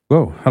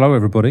Well, hello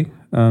everybody.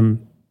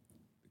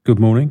 Good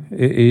morning.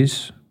 It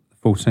is the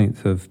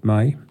 14th of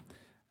May,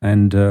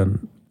 and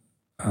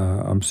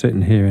I'm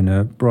sitting here in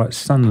a bright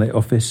sunlit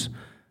office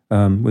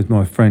with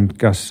my friend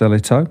Gus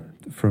Celito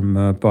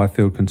from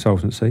Byfield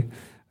Consultancy.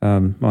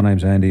 My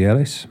name's Andy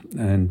Ellis,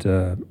 and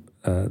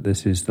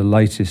this is the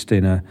latest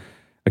in a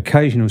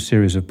occasional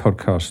series of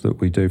podcasts that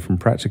we do from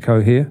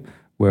Practico here,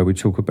 where we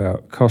talk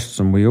about costs,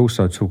 and we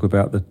also talk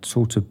about the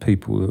sort of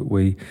people that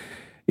we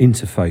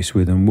interface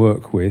with and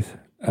work with,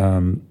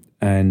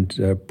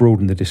 and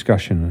broaden the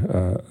discussion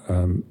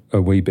a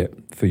wee bit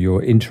for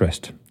your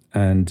interest.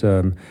 And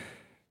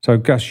so,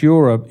 Gus,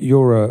 you're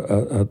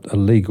a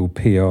legal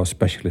PR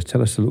specialist.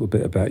 Tell us a little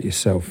bit about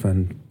yourself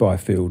and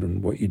Byfield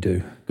and what you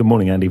do. Good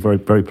morning, Andy. Very,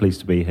 very pleased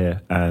to be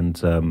here, and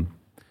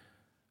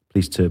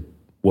pleased to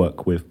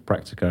work with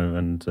Practico,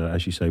 and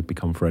as you say,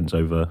 become friends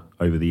over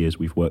the years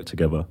we've worked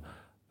together.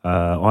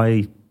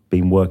 I've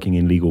been working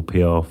in legal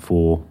PR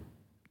for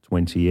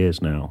 20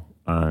 years now,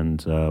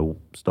 and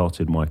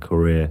started my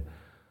career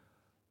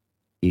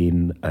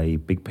in a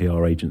big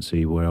PR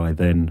agency where I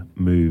then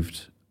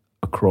moved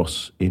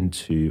across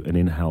into an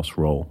in-house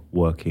role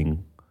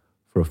working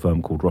for a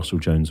firm called Russell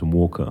Jones and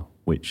Walker,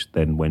 which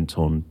then went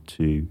on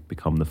to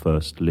become the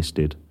first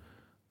listed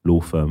law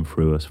firm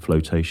through a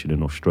flotation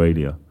in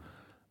Australia.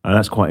 And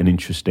that's quite an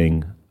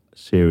interesting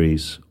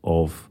series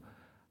of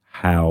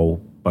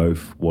how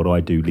both what I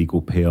do,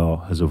 legal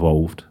PR, has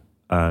evolved,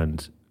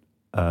 and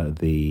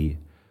the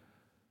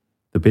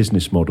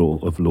business model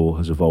of law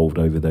has evolved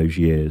over those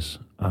years.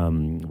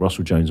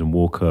 Russell Jones and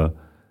Walker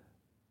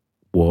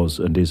was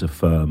and is a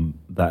firm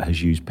that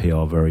has used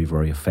PR very,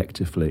 very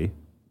effectively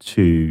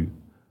to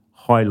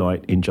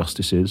highlight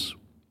injustices,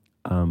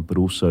 but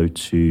also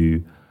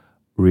to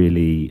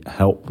really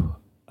help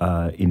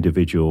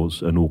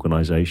individuals and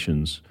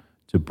organisations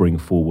to bring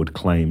forward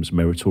claims,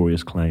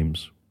 meritorious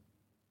claims,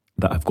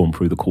 that have gone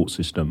through the court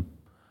system.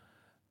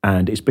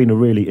 And it's been a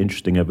really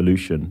interesting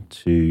evolution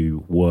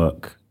to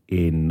work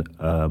in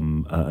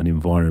an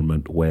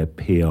environment where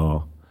PR,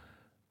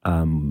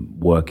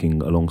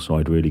 working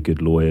alongside really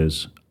good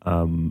lawyers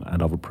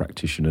and other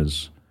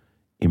practitioners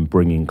in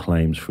bringing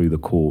claims through the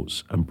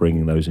courts and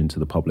bringing those into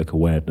the public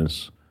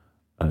awareness,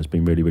 has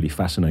been really, really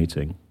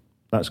fascinating.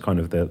 That's kind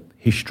of the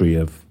history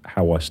of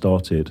how I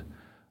started.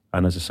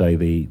 And as I say,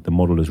 the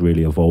model has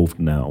really evolved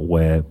now,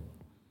 where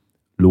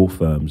law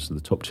firms,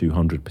 the top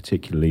 200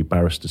 particularly,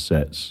 barrister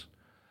sets,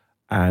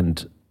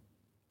 and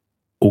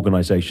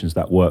organisations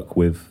that work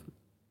with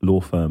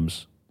law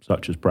firms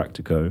such as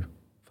Practico,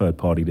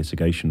 third-party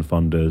litigation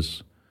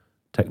funders,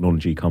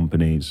 technology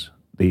companies.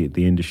 The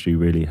industry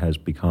really has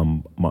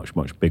become much,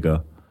 much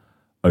bigger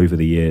over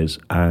the years,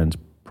 and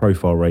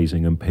profile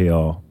raising and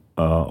PR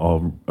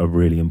are a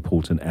really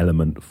important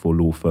element for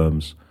law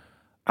firms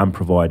and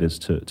providers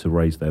to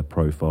raise their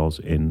profiles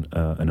in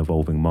an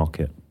evolving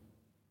market.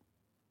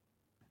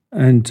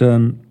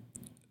 And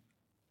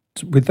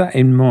with that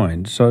in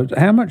mind, so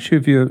how much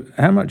of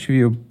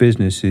your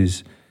business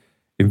is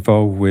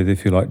involved with,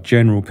 if you like,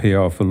 general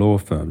PR for law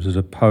firms, as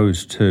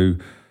opposed to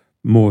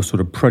more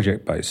sort of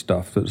project-based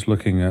stuff that's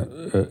looking at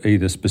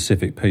either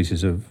specific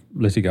pieces of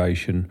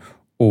litigation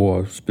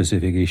or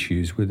specific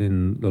issues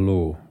within the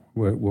law?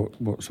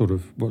 What sort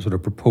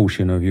of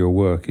proportion of your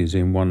work is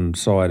in one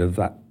side of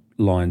that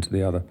line to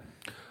the other?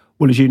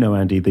 Well, as you know,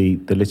 Andy,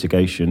 the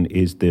litigation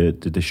is the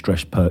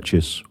distressed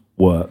purchase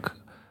work,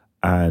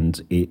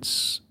 and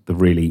it's the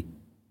really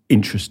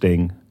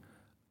interesting,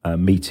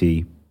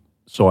 meaty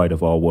side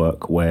of our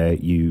work, where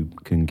you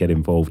can get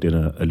involved in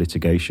a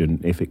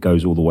litigation. If it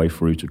goes all the way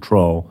through to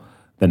trial,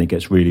 then it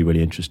gets really,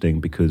 really interesting,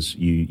 because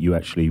you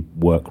actually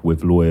work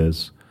with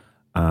lawyers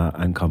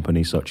and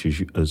companies such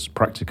as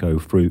Practico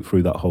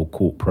through that whole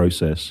court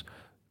process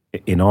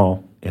in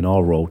our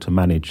role to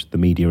manage the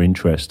media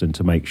interest and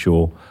to make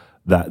sure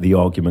that the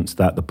arguments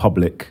that the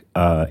public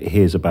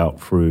hears about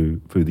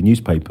through the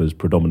newspapers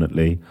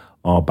predominantly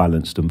are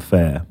balanced and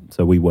fair.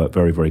 So we work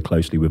very, very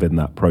closely within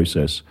that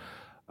process.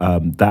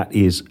 That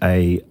is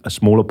a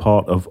smaller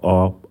part of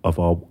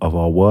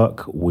our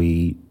work.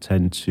 We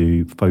tend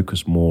to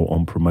focus more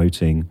on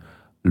promoting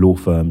law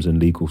firms and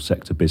legal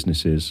sector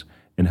businesses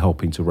in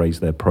helping to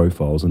raise their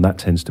profiles, and that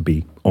tends to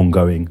be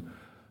ongoing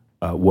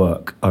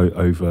work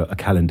over a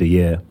calendar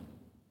year.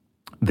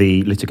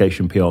 The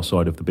litigation PR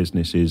side of the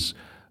business is,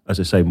 as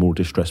I say, more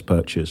distressed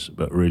purchase,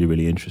 but really,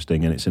 really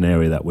interesting, and it's an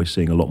area that we're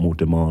seeing a lot more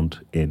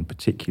demand in,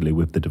 particularly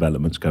with the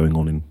developments going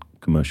on in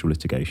commercial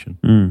litigation.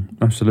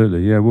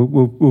 Absolutely, yeah.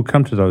 We'll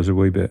come to those a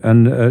wee bit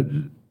and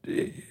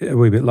a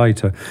wee bit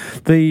later.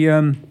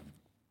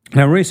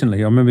 Now,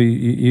 recently, I remember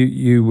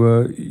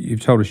you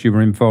told us you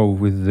were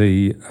involved with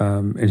the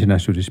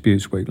International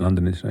Disputes Week,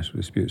 London International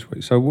Disputes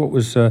Week.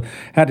 So,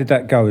 how did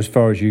that go, as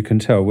far as you can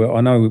tell? Well,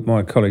 I know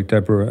my colleague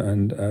Deborah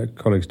and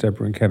colleagues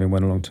Deborah and Kevin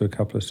went along to a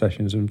couple of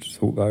sessions and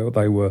thought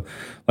they were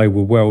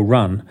well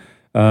run.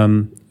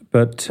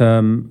 But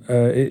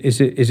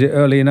is it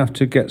early enough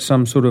to get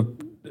some sort of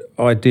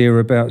idea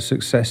about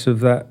success of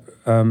that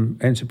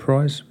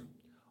enterprise?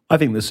 I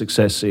think the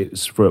success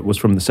was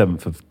from the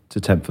 7th to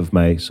 10th of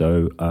May.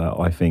 So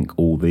I think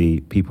all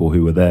the people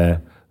who were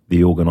there,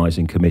 the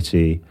organising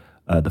committee,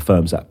 the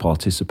firms that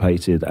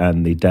participated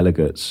and the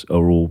delegates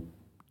are all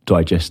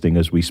digesting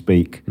as we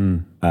speak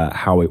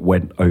how it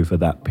went over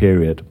that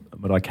period.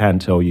 But I can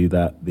tell you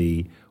that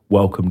the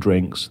welcome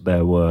drinks,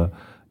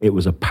 it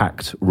was a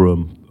packed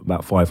room,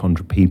 about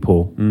 500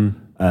 people.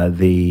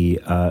 The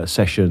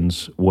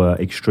sessions were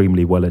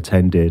extremely well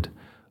attended.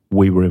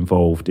 We were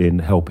involved in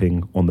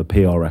helping on the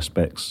PR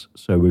aspects.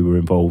 So we were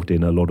involved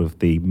in a lot of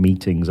the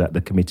meetings at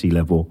the committee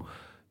level,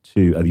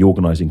 the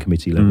organising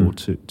committee level,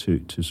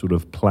 to sort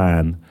of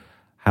plan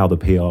how the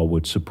PR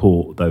would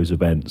support those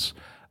events.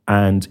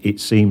 And it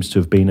seems to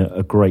have been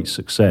a great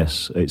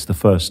success. It's the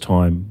first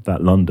time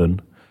that London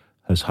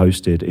has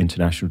hosted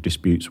International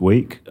Disputes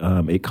Week.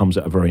 It comes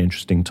at a very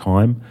interesting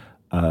time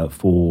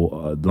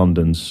for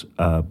London's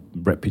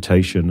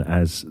reputation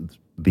as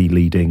the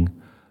leading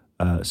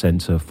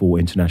centre for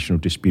international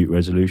dispute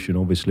resolution,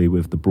 obviously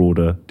with the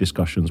broader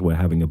discussions we're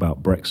having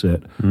about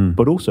Brexit,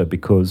 but also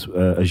because,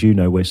 as you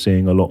know, we're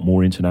seeing a lot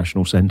more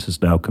international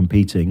centres now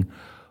competing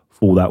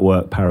for that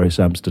work, Paris,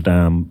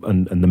 Amsterdam,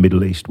 and the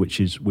Middle East, which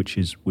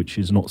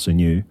is not so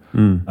new.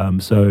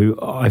 So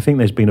I think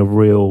there's been a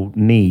real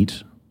need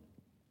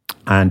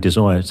and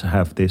desire to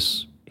have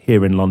this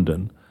here in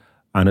London.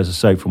 And as I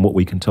say, from what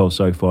we can tell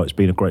so far, it's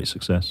been a great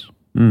success.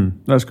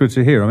 That's good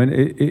to hear. I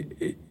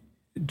mean,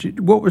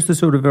 what was the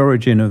sort of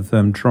origin of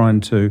them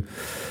trying to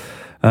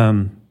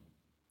do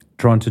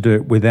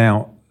it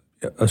without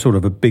a sort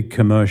of a big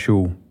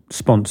commercial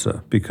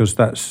sponsor? Because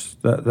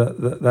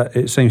that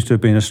it seems to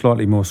have been a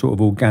slightly more sort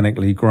of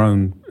organically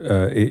grown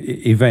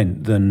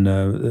event than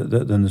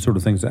the sort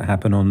of things that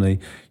happen on the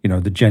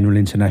general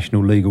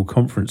international legal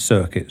conference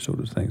circuit sort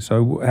of thing.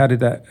 So how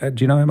did that?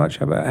 Do you know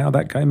much about how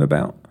that came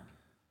about?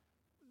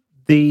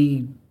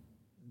 The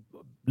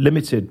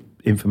limited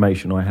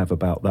information I have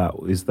about that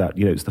is that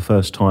it's the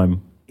first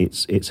time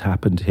it's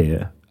happened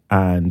here,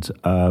 and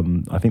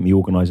I think the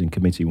organising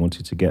committee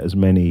wanted to get as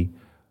many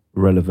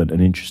relevant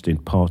and interesting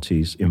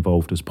parties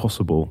involved as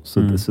possible.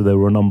 So there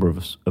were a number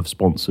of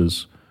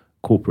sponsors,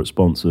 corporate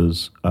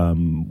sponsors,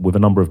 with a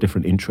number of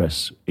different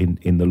interests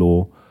in the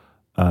law,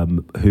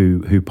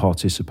 who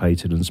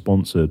participated and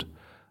sponsored,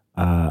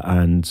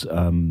 and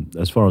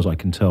as far as I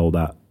can tell,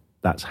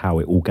 that's how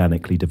it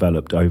organically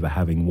developed over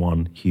having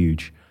one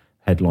huge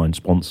headline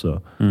sponsor.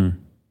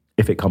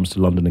 If it comes to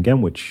London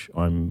again, which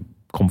I'm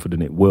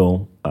confident it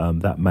will,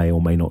 that may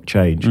or may not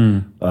change.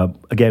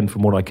 Again,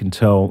 from what I can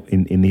tell,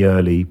 in the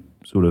early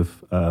sort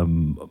of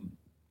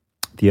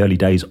the early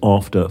days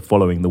after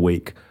following the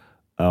week,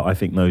 I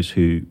think those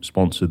who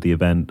sponsored the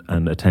event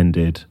and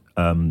attended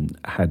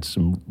had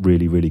some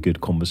really, really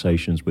good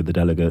conversations with the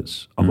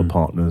delegates, other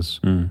partners,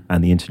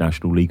 and the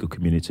international legal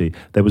community.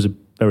 There was a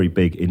very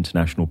big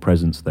international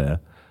presence there.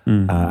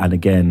 And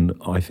again,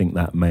 I think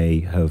that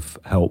may have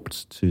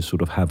helped to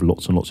sort of have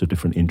lots and lots of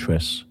different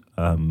interests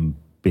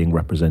being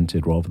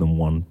represented rather than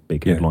one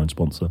big headline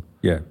sponsor.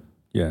 Yeah.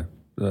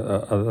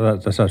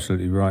 That's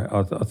absolutely right.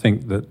 I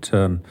think that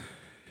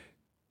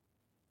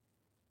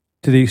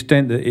to the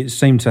extent that it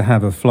seemed to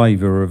have a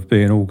flavour of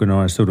being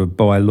organised sort of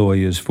by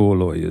lawyers for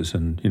lawyers,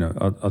 and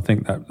I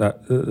think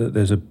that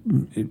there's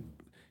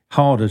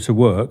harder to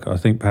work, I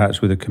think,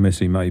 perhaps with a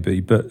committee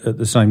maybe, but at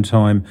the same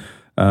time,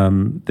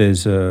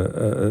 there's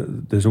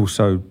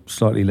also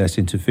slightly less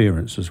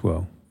interference as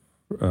well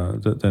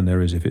than there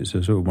is if it's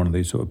a sort of one of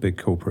these sort of big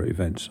corporate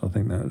events. I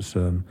think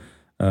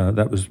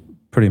that was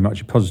pretty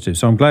much a positive.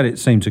 So I'm glad it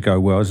seemed to go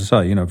well. As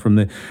I say, from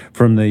the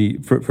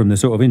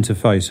sort of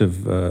interface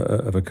of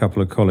a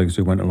couple of colleagues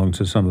who went along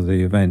to some of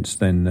the events,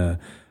 then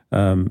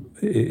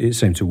it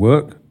seemed to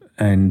work.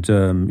 And,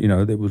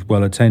 it was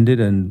well attended.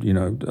 And,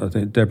 I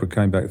think Deborah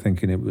came back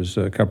thinking it was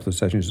a couple of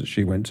sessions that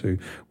she went to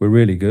were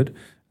really good.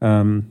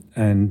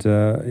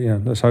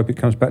 Let's hope it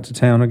comes back to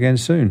town again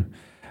soon.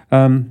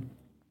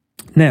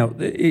 Now,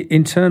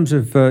 in terms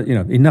of,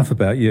 enough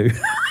about you.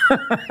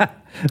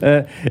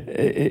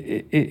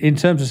 In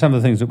terms of some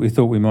of the things that we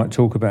thought we might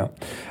talk about,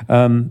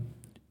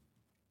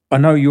 I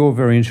know you're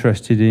very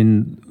interested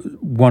in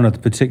one of the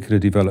particular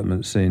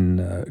developments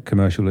in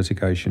commercial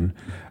litigation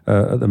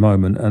at the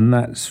moment, and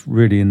that's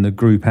really in the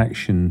group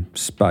action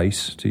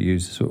space, to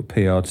use the sort of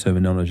PR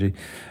terminology.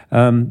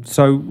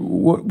 So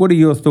what are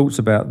your thoughts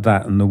about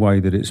that and the way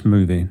that it's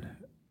moving?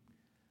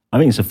 I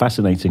think it's a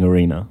fascinating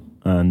arena,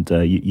 and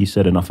you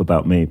said enough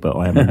about me, but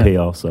I am a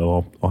PR,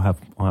 so I'll have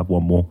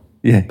one more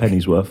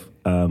penny's worth.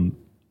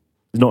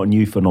 It's not a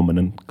new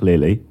phenomenon,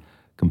 clearly,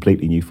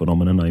 completely new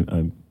phenomenon.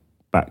 I'm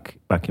back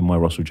in my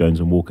Russell Jones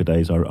and Walker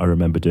days. I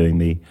remember doing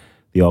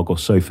the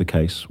Argos sofa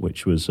case,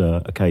 which was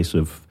a case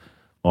of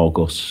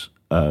Argos.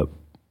 Not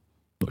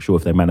sure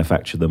if they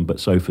manufacture them, but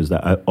sofas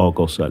that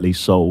Argos at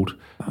least sold,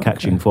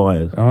 catching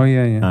fire. Oh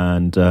yeah.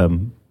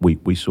 And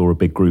we saw a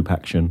big group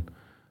action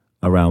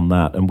around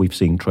that, and we've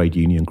seen trade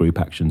union group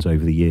actions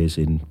over the years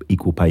in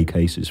equal pay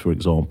cases, for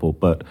example.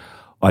 But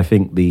I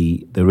think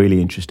the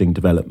really interesting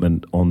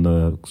development on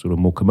the sort of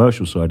more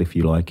commercial side, if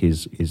you like,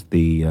 is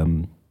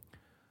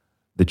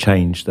the the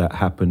change that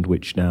happened,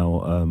 which now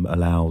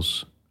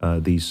allows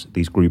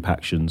these group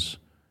actions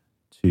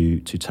to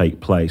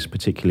take place,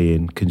 particularly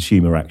in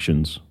consumer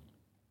actions.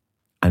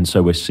 And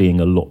so we're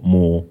seeing a lot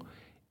more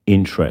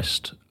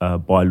interest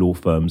by law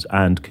firms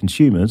and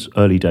consumers.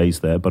 Early days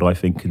there, but I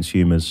think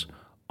consumers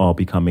are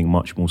becoming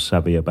much more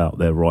savvy about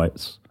their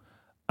rights,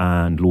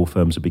 and law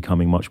firms are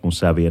becoming much more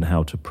savvy in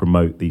how to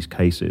promote these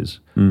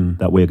cases,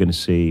 that we're going to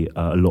see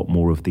a lot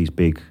more of these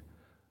big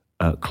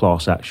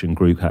class action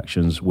group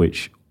actions,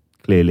 which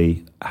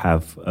clearly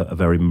have a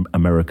very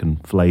American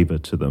flavour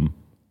to them.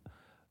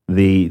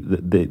 The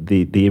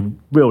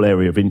real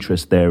area of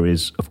interest there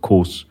is, of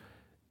course,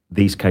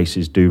 these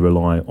cases do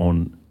rely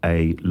on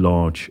a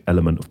large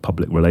element of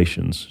public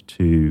relations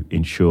to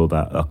ensure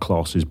that a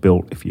class is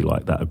built, if you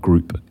like, that a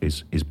group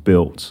is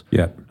built.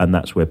 Yeah. And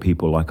that's where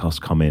people like us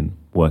come in,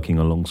 working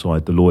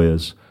alongside the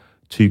lawyers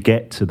to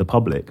get to the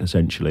public,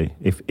 essentially,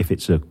 if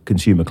it's a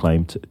consumer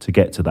claim, to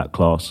get to that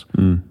class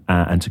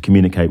and to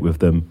communicate with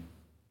them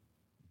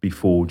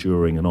before,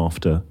 during, and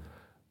after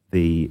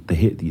the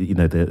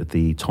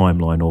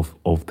timeline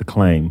of the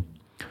claim.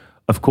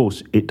 Of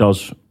course, it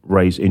does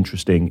raise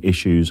interesting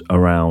issues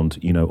around,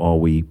 are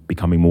we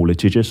becoming more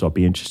litigious? I'd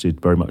be interested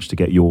very much to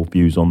get your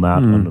views on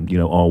that. And,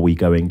 are we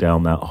going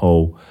down that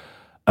whole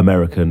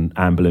American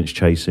ambulance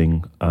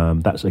chasing?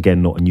 That's,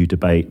 again, not a new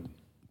debate.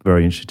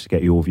 Very interested to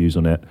get your views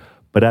on it.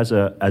 But as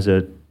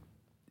a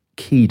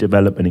key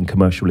development in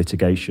commercial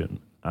litigation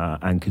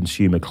and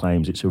consumer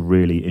claims, it's a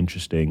really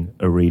interesting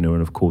arena.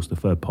 And, of course, the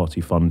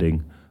third-party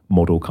funding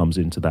model comes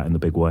into that in the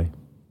big way.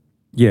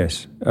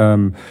 Yes. I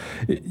mean,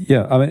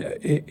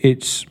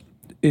 it's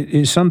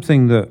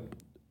something that,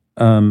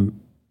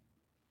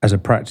 as a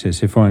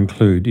practice, if I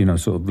include,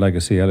 sort of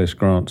legacy Ellis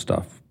Grant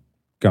stuff,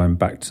 going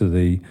back to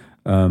the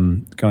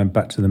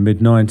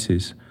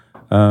mid-90s,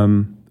 I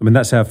mean,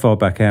 that's how far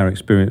back our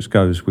experience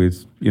goes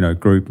with,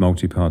 group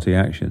multi-party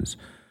actions.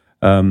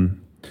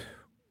 And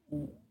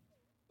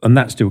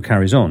that still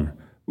carries on.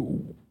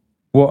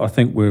 What I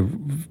think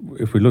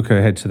if we look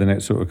ahead to the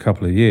next sort of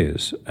couple of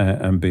years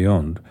and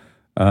beyond,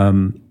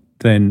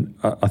 then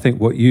I think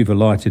what you've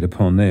alighted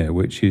upon there,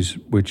 which is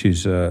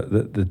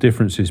the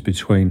differences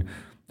between,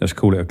 let's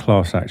call it a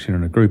class action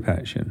and a group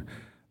action,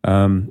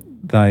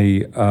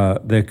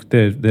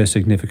 they're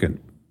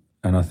significant,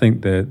 and I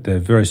think they're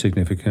very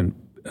significant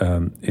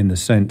in the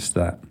sense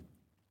that,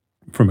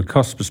 from a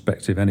cost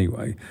perspective,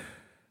 anyway,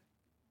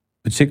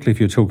 particularly if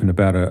you're talking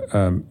about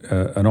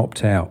an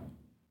opt-out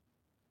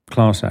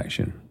class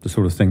action, the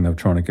sort of thing they're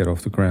trying to get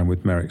off the ground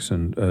with Merix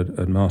and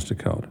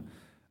MasterCard.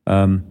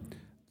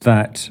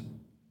 That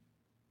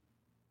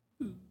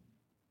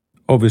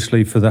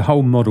obviously, for the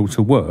whole model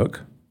to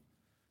work,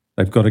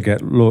 they've got to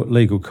get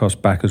legal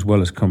costs back as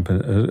well as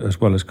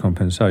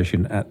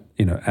compensation at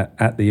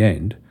the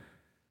end.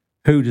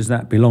 Who does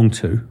that belong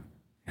to?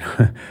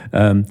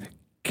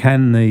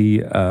 Can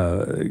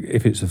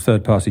if it's a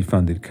third party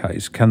funded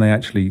case, can they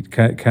actually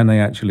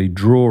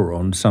draw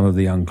on some of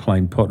the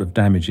unclaimed pot of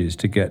damages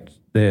to get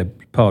their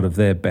part of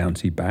their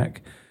bounty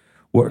back?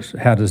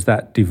 How does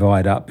that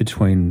divide up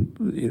between,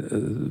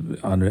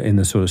 in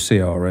the sort of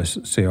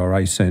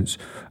CRA sense,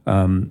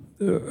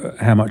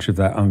 how much of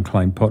that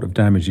unclaimed pot of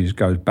damages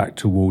goes back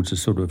towards a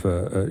sort of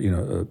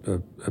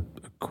a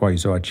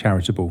quasi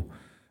charitable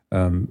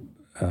home?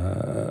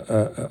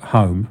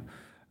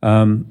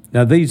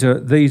 Now these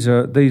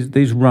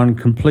run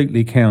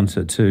completely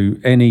counter to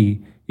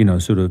any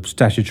sort of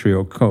statutory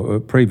or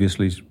previous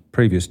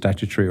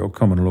statutory or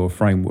common law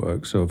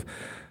frameworks of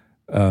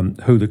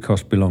who the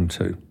costs belong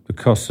to. The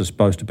costs are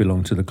supposed to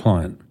belong to the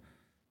client.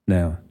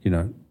 Now,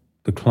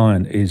 the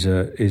client is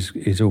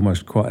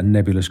almost quite a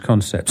nebulous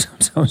concept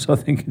sometimes, I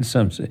think,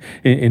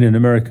 in an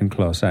American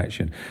class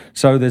action.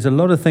 So there's a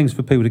lot of things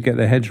for people to get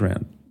their heads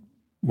around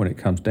when it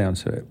comes down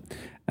to it.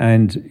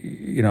 And,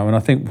 and I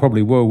think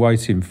probably we're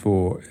waiting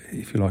for,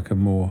 if you like, a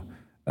more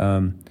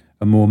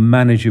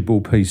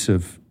manageable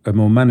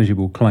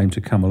manageable claim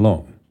to come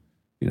along,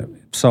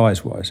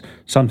 size-wise,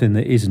 something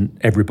that isn't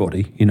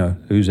everybody,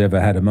 who's ever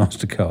had a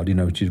MasterCard,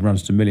 which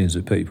runs to millions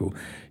of people,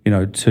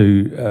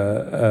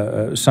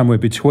 to somewhere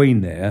between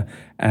there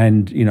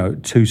and,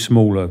 too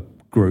smaller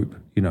group,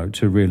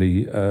 to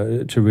really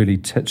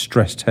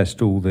stress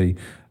test all the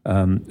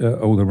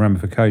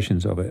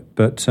ramifications of it.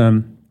 But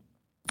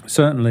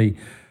certainly,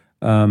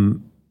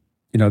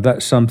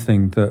 that's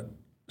something that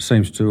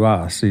seems to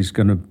us is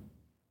going to,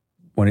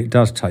 when it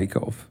does take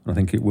off, I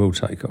think it will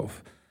take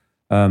off,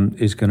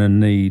 is going to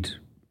need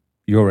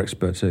your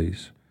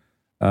expertise,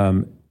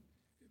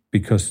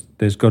 because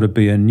there's got to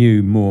be a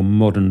new, more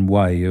modern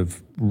way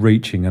of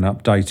reaching and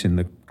updating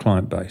the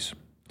client base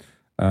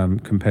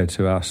compared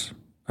to us,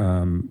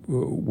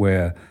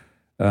 where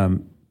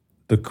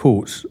the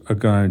courts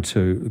and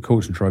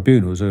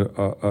tribunals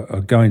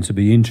are going to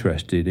be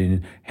interested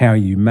in how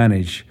you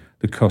manage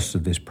the costs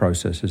of this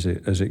process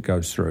as it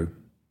goes through,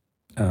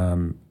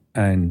 and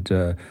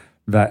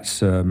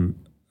that's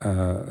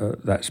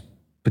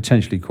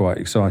potentially quite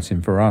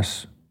exciting for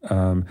us.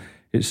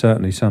 It's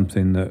certainly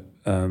something that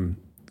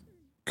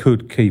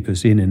could keep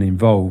us in and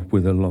involved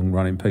with a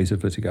long-running piece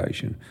of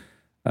litigation,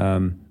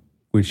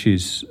 which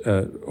is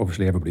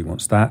obviously everybody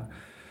wants that,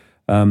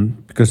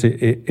 because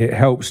it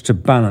helps to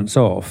balance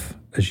off,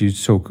 as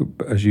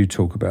you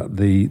talk about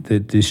the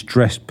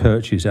distressed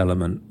purchase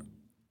element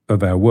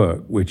of our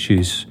work, which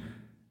is,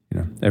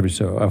 every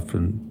so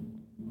often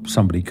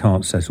somebody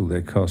can't settle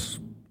their costs.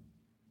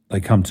 They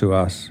come to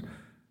us.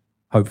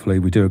 Hopefully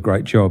we do a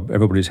great job.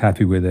 Everybody's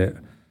happy with it.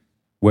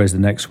 Where's the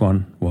next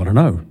one? Well, I don't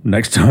know.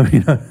 Next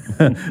time,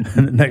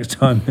 next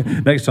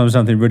time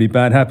something really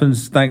bad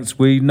happens, thanks,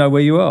 we know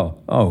where you are.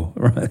 Oh,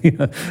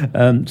 right.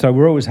 So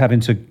we're always having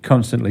to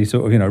constantly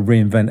sort of,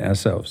 reinvent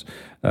ourselves,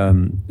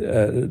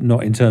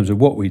 not in terms of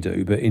what we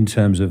do, but in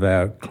terms of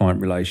our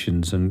client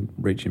relations and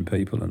reaching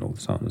people and all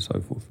so on and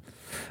so forth.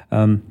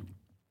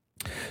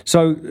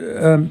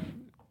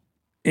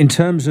 In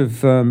terms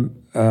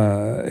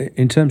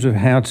of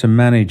how to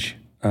manage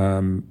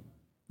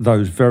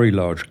those very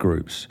large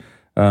groups,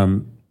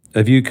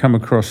 have you come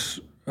across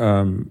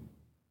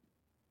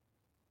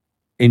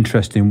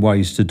interesting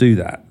ways to do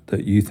that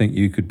you think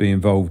you could be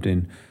involved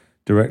in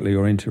directly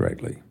or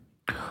indirectly?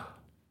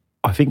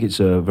 I think it's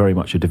very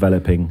much a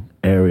developing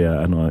area,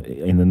 and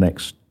in the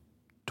next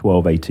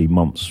 12, 18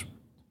 months,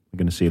 we're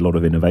going to see a lot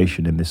of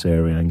innovation in this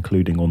area,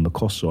 including on the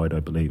cost side,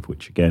 I believe,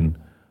 which again,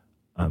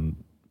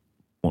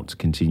 want to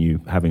continue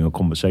having a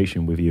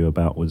conversation with you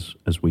about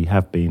as we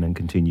have been and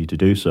continue to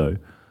do so,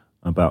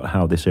 about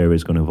how this area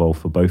is going to evolve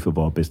for both of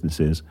our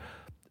businesses.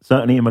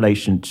 Certainly in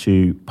relation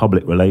to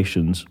public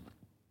relations,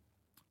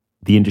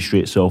 the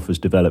industry itself has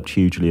developed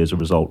hugely as a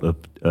result of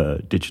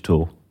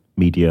digital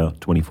media,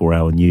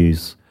 24-hour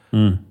news,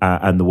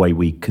 and the way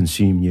we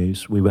consume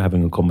news. We were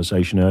having a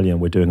conversation earlier,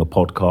 and we're doing a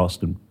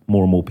podcast, and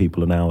more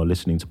people are now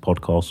listening to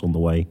podcasts on the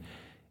way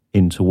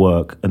into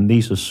work. And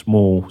these are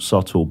small,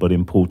 subtle, but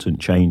important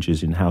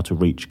changes in how to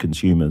reach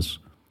consumers.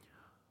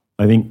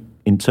 I think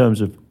in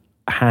terms of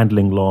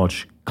handling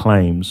large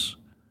claims,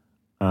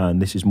 and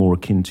this is more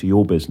akin to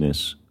your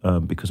business,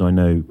 because I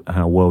know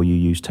how well you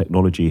use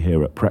technology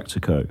here at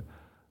Practico,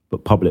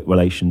 but public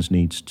relations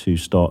needs to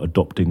start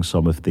adopting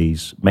some of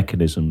these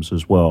mechanisms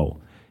as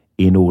well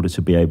in order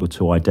to be able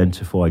to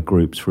identify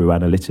groups through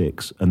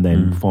analytics and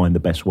then find the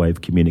best way of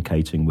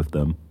communicating with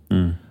them.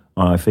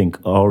 I think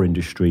our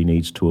industry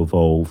needs to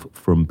evolve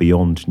from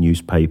beyond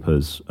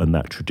newspapers and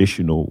that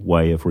traditional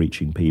way of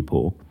reaching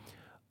people,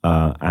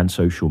 and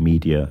social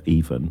media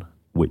even,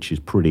 which is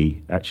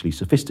pretty actually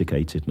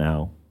sophisticated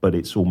now, but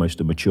it's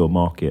almost a mature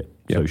market.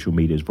 Yep. Social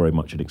media is very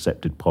much an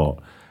accepted part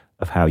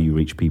of how you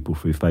reach people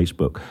through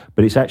Facebook.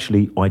 But it's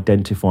actually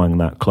identifying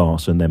that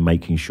class and then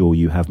making sure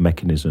you have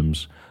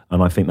mechanisms.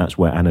 And I think that's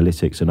where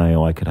analytics and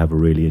AI could have a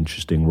really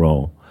interesting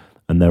role.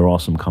 And there are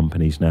some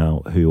companies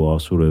now who are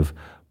sort of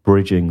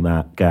bridging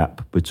that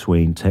gap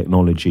between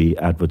technology,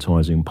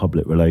 advertising,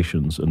 public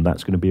relations, and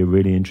that's going to be a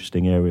really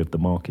interesting area of the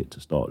market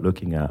to start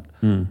looking at.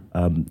 In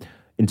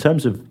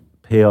terms of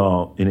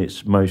PR in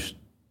its most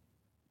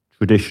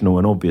traditional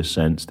and obvious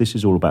sense, this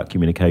is all about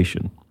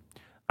communication.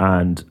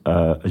 And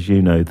as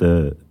you know,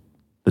 the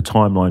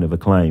timeline of a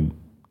claim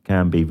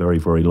can be very,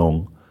 very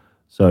long.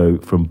 So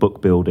from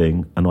book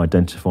building and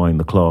identifying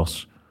the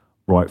class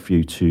right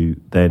through to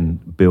then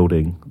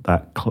building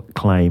that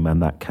claim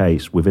and that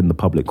case within the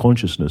public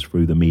consciousness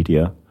through the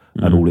media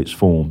and all its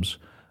forms,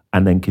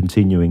 and then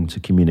continuing to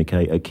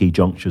communicate at key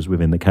junctures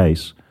within the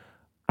case,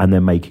 and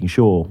then making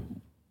sure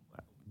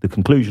the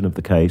conclusion of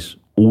the case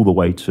all the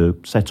way to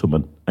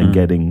settlement and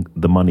getting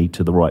the money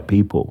to the right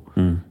people.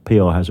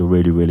 PR has a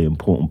really, really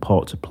important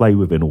part to play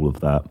within all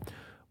of that.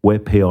 Where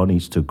PR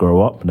needs to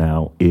grow up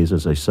now is,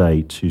 as I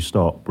say, to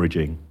start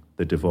bridging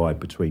the divide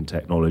between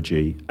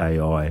technology,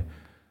 AI,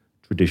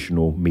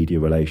 traditional media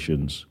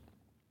relations,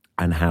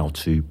 and how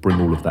to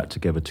bring all of that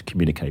together to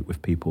communicate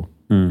with people.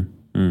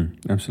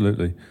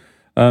 Absolutely.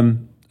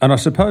 And I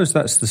suppose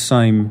that's the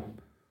same.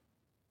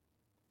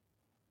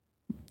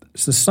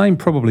 It's the same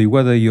probably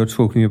whether you're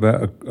talking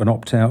about an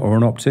opt-out or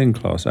an opt-in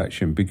class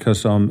action,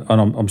 because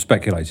I'm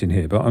speculating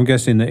here, but I'm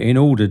guessing that in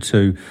order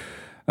to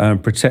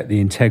protect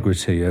the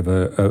integrity of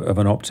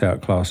an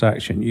opt-out class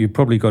action, you've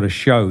probably got to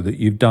show that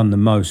you've done the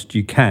most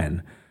you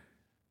can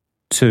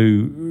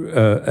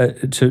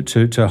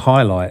to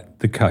highlight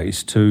the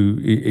case,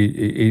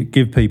 to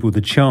give people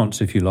the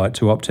chance, if you like,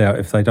 to opt out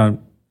if they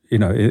don't,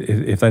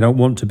 if they don't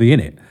want to be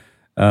in it.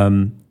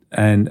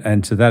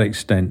 And to that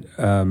extent,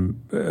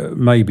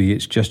 maybe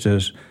it's just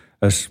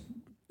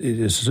it's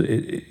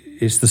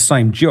the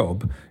same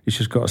job. It's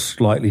just got a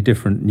slightly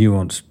different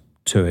nuance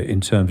to it in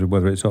terms of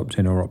whether it's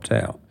opt-in or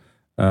opt-out.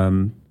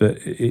 But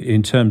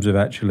in terms of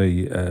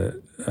actually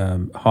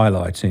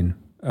highlighting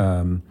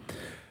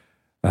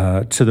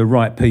to the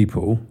right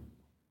people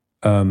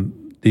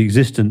the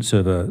existence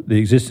of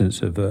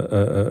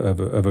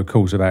a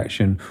cause of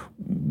action,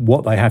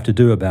 what they have to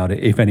do about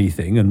it, if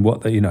anything, and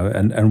what they,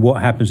 and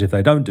what happens if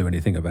they don't do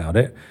anything about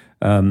it,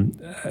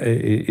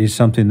 is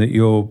something that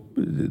you're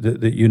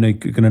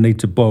going to need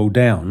to boil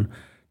down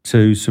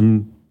to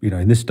some,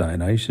 in this day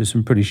and age, to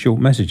some pretty short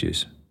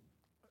messages.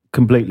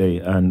 Completely,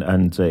 and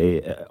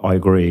I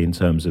agree in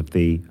terms of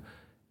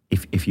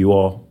if you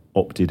are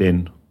opted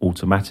in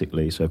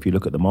automatically. So if you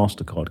look at the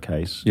MasterCard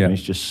case, Yeah.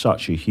 it's just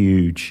such a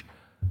huge.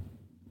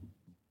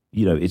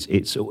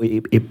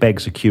 It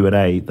begs a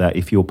Q&A that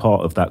if you're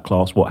part of that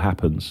class, what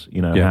happens?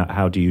 Yeah.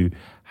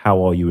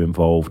 How are you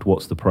involved?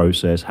 What's the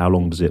process? How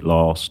long does it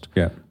last?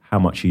 Yeah. How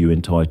much are you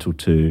entitled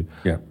to?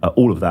 Yeah.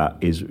 All of that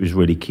is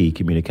really key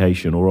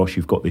communication, or else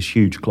you've got this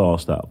huge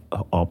class that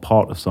are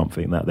part of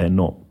something that they're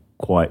not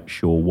quite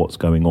sure what's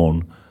going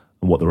on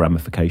and what the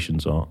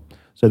ramifications are.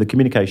 So the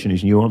communication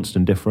is nuanced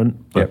and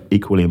different, but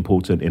equally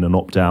important in an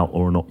opt-out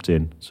or an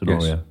opt-in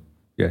scenario.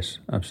 Yes,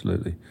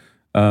 absolutely.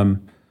 Are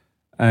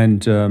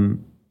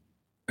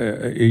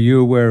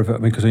you aware of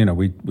it? Because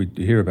we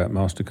hear about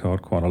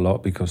MasterCard quite a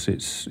lot because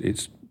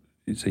it's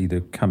either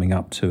coming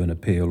up to an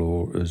appeal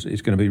or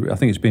it's going to be. I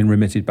think it's being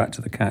remitted back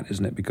to the CAT,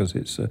 isn't it? Because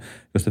it's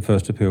the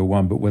first appeal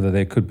won. But whether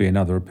there could be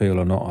another appeal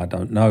or not, I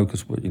don't know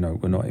because we're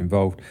not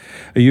involved.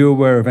 Are you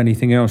aware of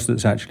anything else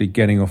that's actually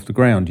getting off the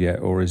ground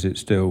yet, or is it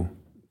still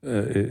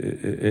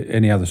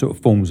any other sort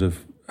of forms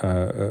of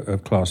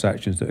class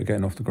actions that are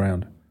getting off the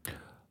ground?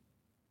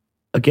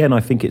 Again,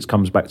 I think it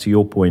comes back to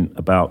your point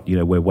about,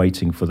 we're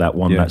waiting for that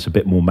one that's a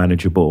bit more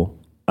manageable,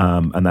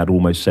 and that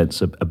almost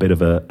sets a bit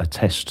of a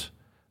test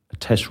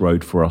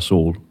road for us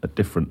all at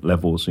different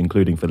levels,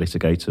 including for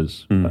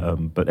litigators,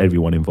 but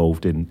everyone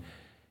involved in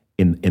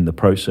the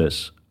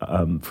process.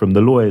 From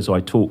the lawyers I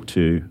talk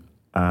to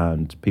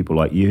and people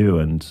like you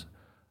and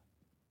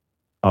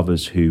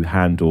others who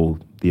handle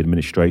the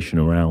administration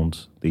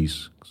around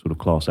these sort of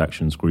class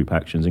actions, group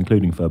actions,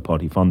 including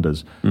third-party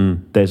funders,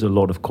 there's a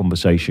lot of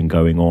conversation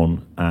going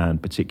on,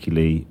 and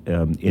particularly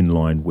in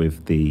line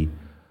with the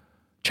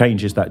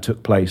changes that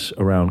took place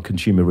around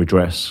consumer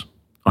redress.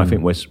 I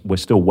think we're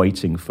still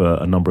waiting for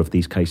a number of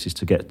these cases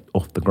to get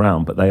off the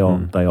ground, but they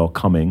are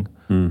coming.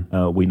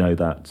 We know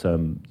that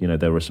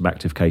there are some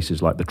active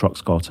cases like the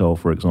trucks cartel,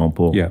 for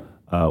example,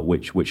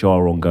 which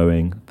are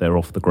ongoing. They're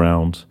off the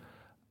ground,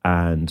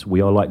 and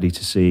we are likely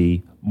to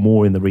see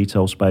more in the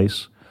retail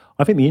space.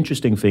 I think the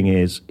interesting thing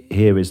is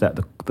that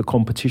the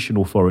competition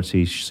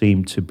authorities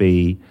seem to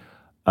be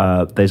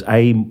there's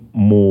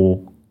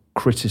more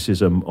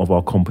criticism of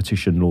our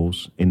competition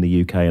laws in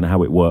the UK and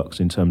how it works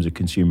in terms of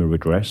consumer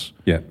redress.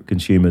 Yeah.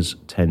 Consumers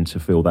tend to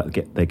feel that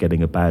they're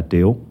getting a bad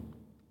deal.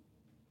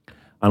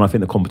 And I think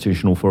the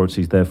competition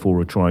authorities, therefore,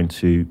 are trying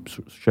to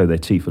show their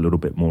teeth a little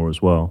bit more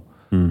as well.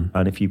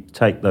 And if you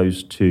take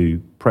those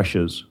two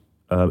pressures,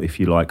 if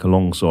you like,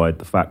 alongside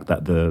the fact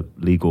that the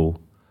legal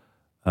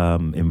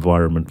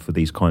environment for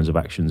these kinds of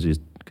actions is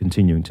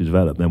continuing to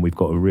develop, then we've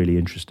got a really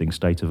interesting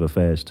state of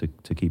affairs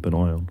to keep an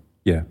eye on.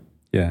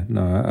 Yeah,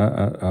 no,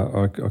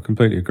 I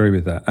completely agree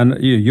with that.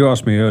 And you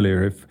asked me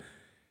earlier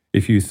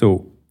if you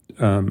thought,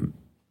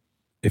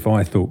 if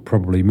I thought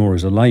probably more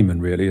as a layman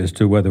really, as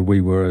to whether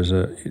we were as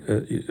a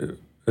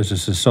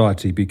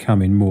society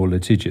becoming more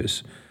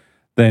litigious.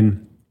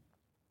 Then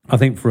I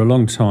think for a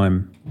long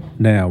time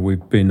now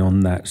we've been on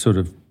that sort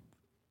of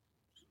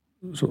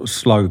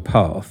slow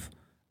path.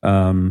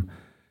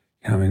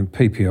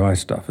 PPI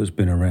stuff has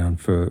been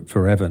around for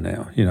forever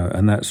now,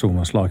 and that's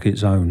almost like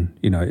its own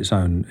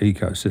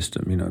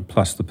ecosystem,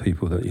 plus the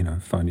people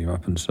that, phone you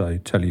up and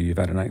tell you you've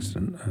had an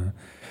accident.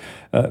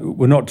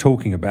 We're not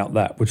talking about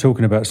that. We're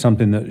talking about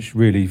something that's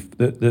really,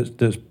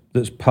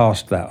 that's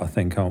past that, I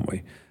think, aren't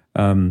we?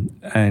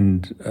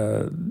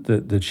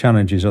 The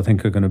challenges, I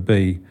think, are going to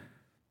be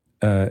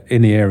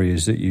in the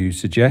areas that you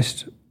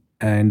suggest,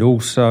 and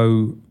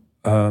also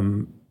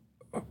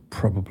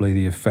probably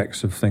the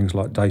effects of things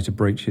like data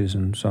breaches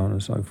and so on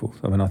and so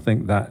forth. I mean, I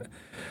think that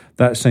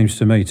seems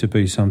to me to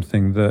be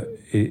something that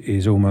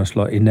is almost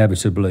like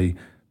inevitably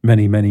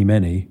many, many,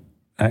 many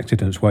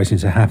accidents waiting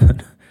to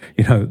happen,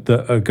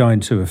 that are going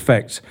to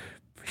affect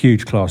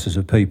huge classes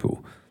of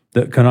people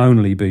that can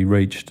only be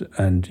reached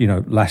and,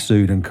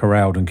 lassoed and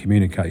corralled and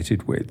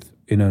communicated with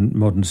in a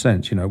modern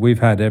sense. We've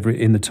had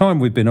in the time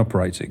we've been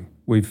operating,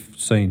 we've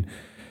seen,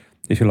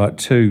 if you like,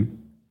 two,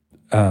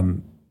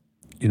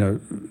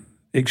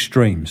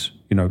 extremes,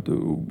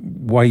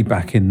 way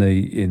back in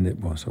the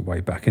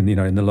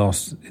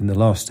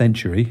last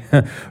century,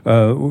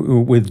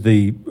 with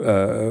the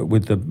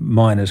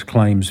miners'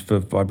 claims for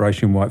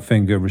vibration white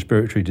finger,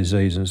 respiratory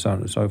disease, and so on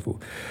and so forth.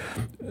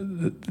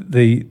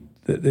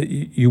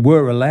 You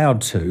were allowed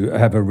to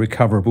have a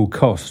recoverable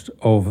cost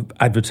of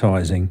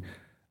advertising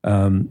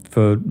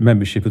for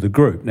membership of the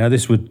group. Now,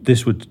 this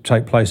would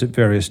take place at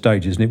various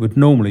stages, and it would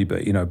normally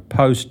be,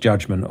 post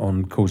judgment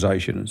on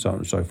causation and so on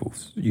and so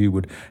forth. You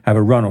would have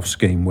a run-off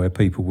scheme where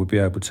people would be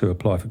able to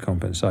apply for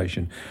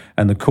compensation,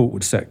 and the court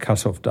would set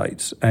cut-off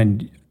dates,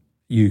 and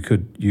you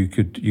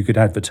could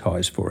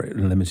advertise for it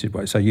in a limited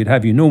way. So you'd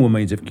have your normal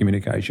means of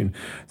communication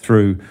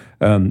through,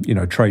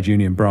 trade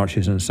union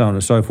branches and so on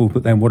and so forth.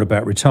 But then what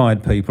about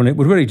retired people? And it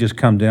would really just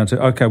come down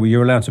to, okay, well,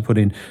 you're allowed to put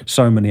in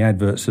so many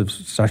adverts of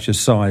such a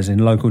size in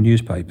local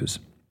newspapers.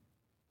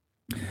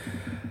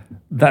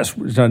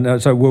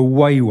 So we're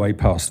way, way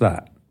past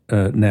that.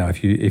 now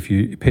if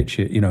you pitch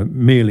it,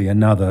 merely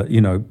another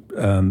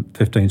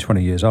 15,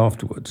 20 years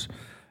afterwards,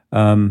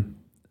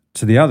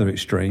 to the other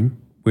extreme,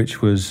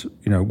 which was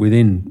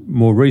within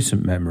more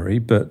recent memory,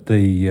 but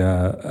the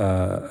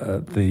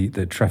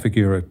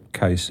Trafigura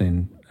case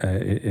in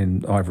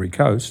Ivory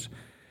Coast,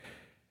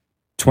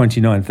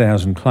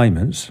 29,000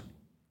 claimants,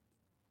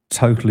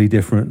 totally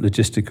different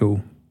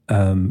logistical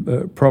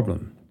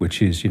problem,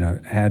 which is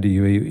how do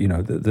you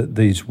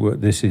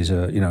this is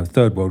a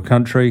third world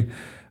country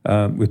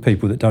with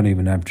people that don't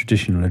even have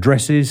traditional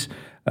addresses,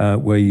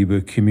 where you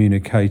were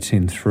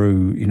communicating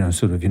through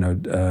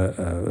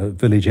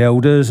village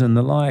elders and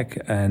the like,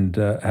 and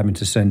having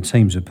to send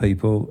teams of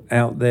people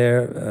out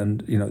there,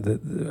 and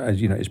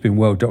as it's been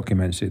well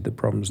documented the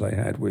problems they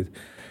had with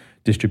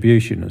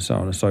distribution and so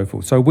on and so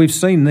forth. So we've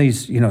seen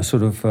these the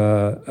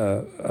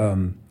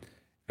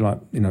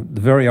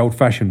very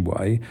old-fashioned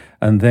way,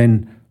 and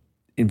then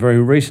in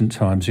very recent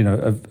times,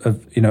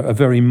 a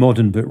very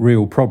modern but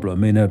real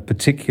problem in a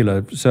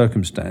particular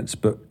circumstance.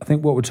 But I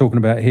think what we're talking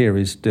about here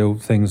is still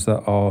things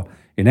that are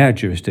in our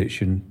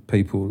jurisdiction,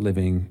 people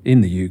living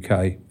in the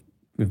UK,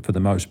 for the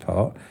most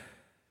part,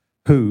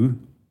 who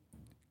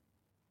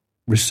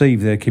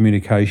receive their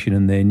communication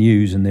and their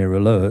news and their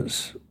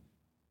alerts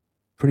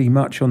pretty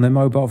much on their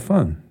mobile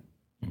phone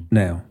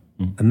now.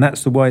 And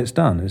that's the way it's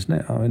done, isn't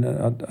it? I mean,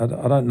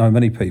 I don't know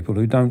many people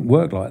who don't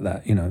work like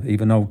that.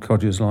 Even old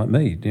codgers like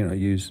me,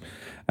 use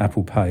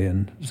Apple Pay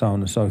and so on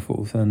and so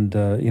forth. And,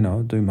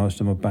 do most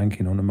of my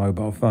banking on a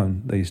mobile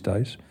phone these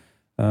days.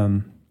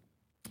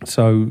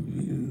 So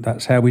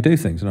that's how we do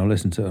things. And I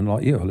listen to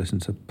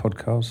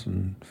podcasts,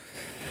 and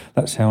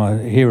that's how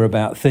I hear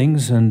about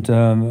things. And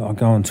I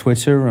go on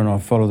Twitter and I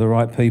follow the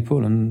right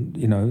people, and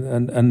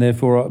and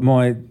therefore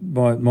my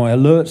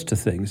alerts to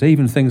things,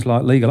 even things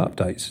like legal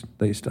updates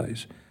these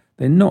days,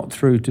 they're not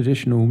through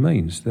traditional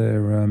means.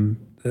 They're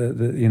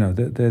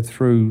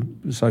through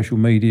social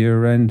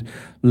media and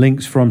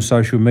links from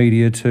social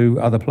media to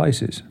other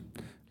places.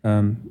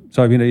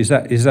 Is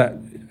that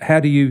how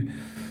do you?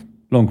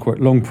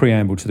 Long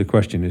preamble to the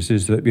question is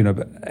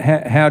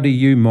that how do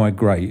you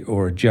migrate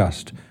or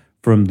adjust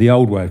from the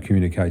old way of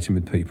communicating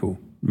with people,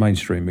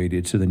 mainstream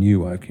media, to the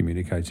new way of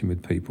communicating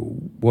with people?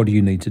 What do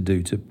you need to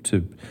do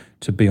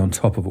to be on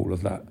top of all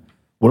of that?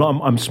 Well,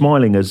 I'm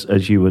smiling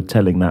as you were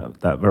telling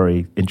that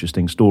very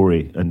interesting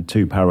story, and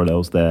two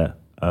parallels there.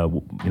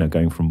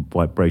 Going from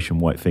Vibration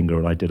White Finger,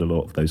 and I did a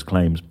lot of those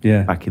claims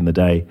back in the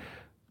day,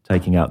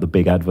 taking out the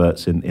big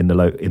adverts in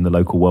the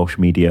local Welsh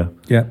media,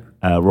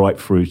 right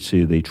through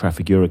to the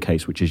Trafigura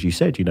case, which, as you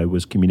said,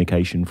 was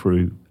communication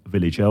through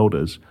village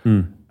elders.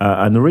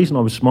 And the reason I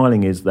was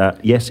smiling is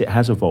that, yes, it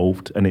has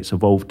evolved, and it's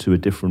evolved to a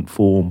different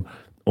form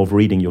of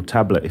reading your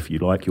tablet, if you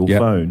like, your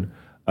phone,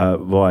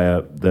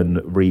 via than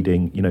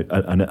reading,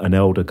 an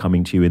elder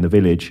coming to you in the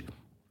village,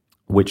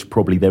 which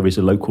probably there is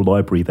a local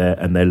library there,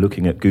 and they're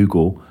looking at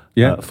Google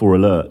for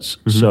alerts.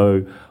 Mm-hmm.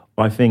 So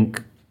I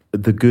think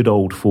the good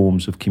old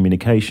forms of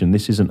communication,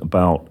 this isn't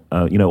about,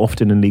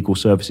 often in legal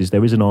services,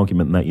 there is an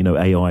argument that,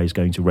 AI is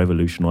going to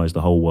revolutionize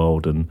the whole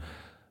world and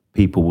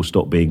people will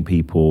stop being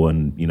people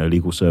and,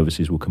 legal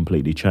services will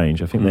completely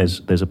change. I think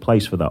there's a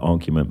place for that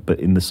argument. But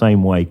in the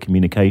same way,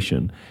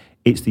 communication,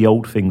 it's the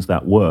old things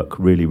that work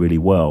really, really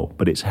well,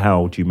 but it's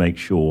how do you make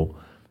sure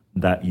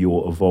that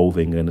you're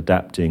evolving and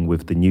adapting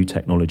with the new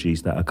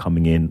technologies that are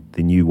coming in,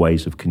 the new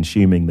ways of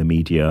consuming the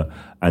media,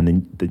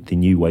 and the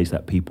new ways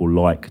that people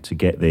like to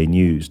get their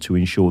news, to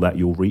ensure that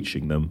you're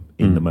reaching them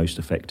in the most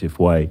effective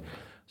way.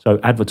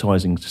 So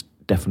advertising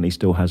definitely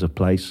still has a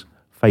place.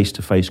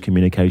 Face-to-face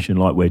communication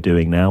like we're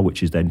doing now,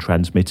 which is then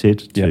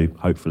transmitted to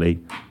hopefully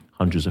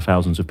hundreds of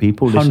thousands of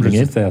people listening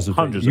in.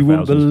 You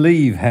wouldn't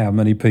believe how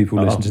many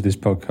people listen to this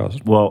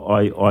podcast. Well,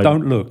 I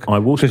don't look, I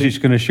will, because it's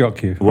going to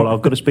shock you. Well,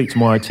 I've got to speak to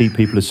my IT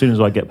people as soon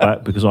as I get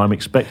back, because I'm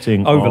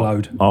expecting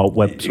overload our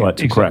website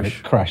to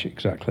crash.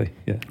 Exactly.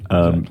 Yeah.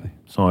 Exactly.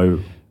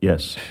 So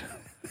yes.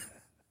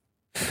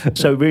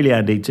 So really,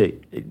 Andy,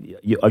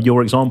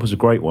 your example is a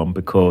great one,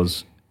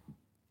 because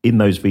in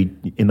those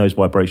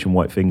Vibration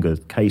White Finger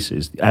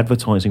cases,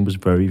 advertising was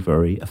very,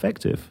 very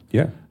effective.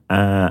 Yeah.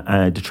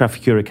 The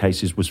Trafigura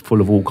cases was full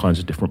of all kinds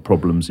of different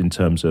problems in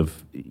terms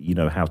of,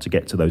 how to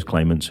get to those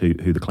claimants, who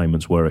the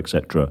claimants were,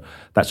 etc.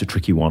 That's a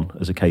tricky one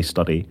as a case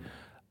study.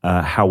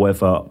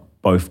 However,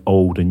 both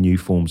old and new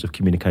forms of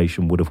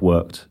communication would have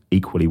worked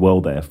equally well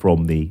there,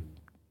 from the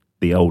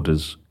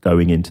elders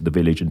going into the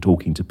village and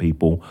talking to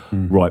people,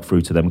 right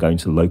through to them going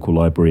to the local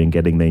library and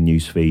getting their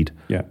news feed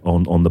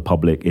on the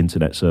public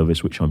internet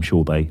service, which I'm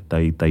sure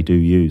they do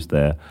use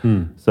there.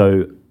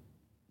 So,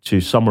 to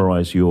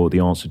summarise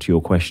the answer to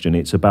your question,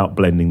 it's about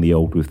blending the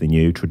old with the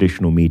new,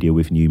 traditional media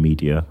with new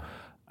media,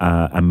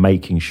 and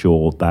making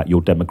sure that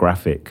your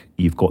demographic,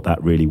 you've got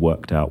that really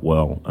worked out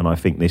well. And I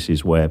think this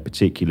is where,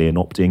 particularly in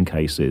opt-in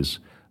cases,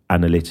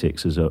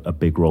 analytics is a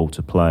big role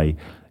to play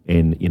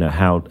in,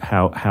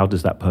 how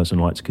does that person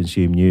like to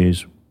consume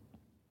news?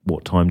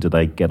 What time do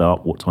they get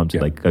up? What time do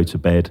they go to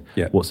bed?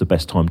 Yeah. What's the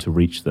best time to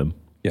reach them?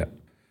 Yeah.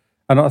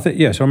 And I think,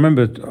 yes, I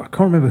can't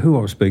remember who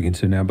I was speaking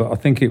to now, but I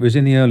think it was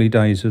in the early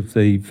days of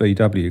the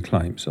VW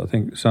claims. I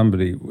think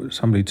somebody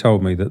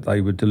told me that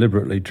they were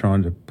deliberately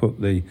trying to put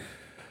to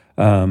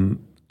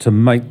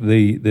make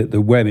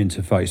the web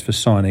interface for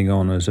signing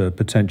on as a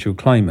potential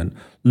claimant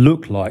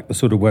look like the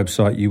sort of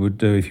website you would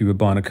do if you were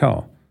buying a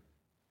car.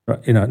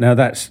 Right? Now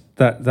that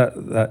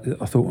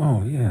I thought,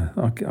 oh yeah,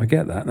 I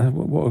get that.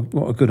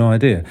 What a good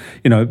idea.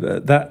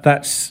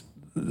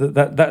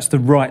 That's the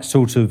right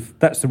sort of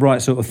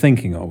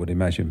thinking, I would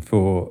imagine,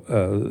 for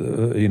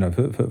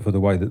for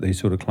the way that these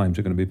sort of claims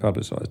are going to be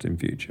publicised in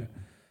future.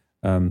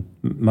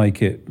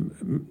 Make it,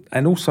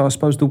 and also I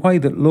suppose the way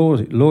that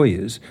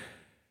lawyers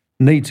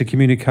need to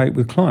communicate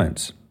with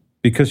clients,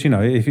 because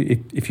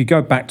if you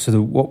go back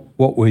to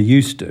what we're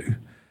used to,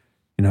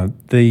 in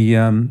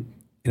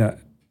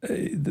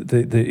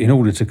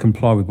order to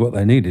comply with what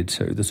they needed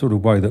to, the sort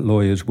of way that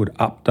lawyers would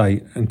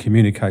update and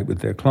communicate with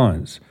their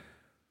clients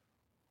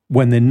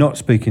when they're not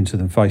speaking to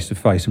them face to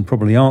face, and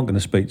probably aren't going to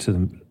speak to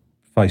them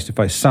face to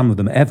face, some of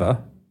them ever,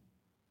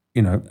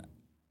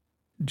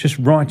 just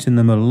writing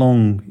them a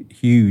long,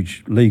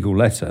 huge legal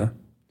letter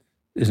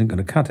isn't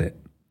going to cut it.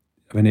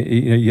 I mean,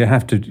 you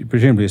have to,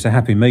 presumably it's a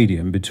happy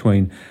medium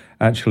between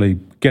actually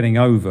getting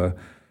over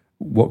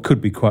what could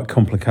be quite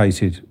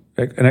complicated,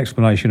 an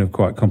explanation of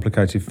quite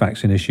complicated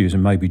facts and issues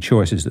and maybe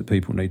choices that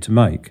people need to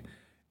make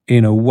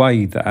in a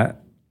way that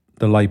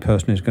the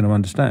layperson is going to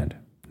understand.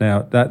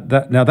 Now,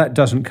 that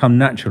doesn't come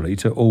naturally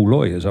to all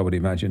lawyers, I would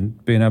imagine,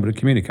 being able to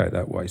communicate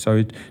that way.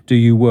 So do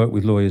you work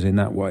with lawyers in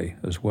that way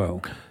as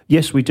well?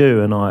 Yes, we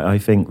do. And I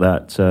think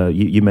that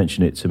you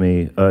mentioned it to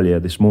me earlier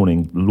this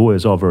morning.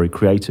 Lawyers are very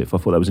creative. I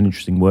thought that was an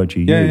interesting word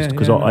you used,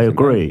 because I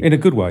agree. In a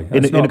good way.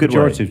 It's not a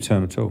pejorative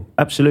term at all.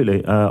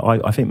 Absolutely.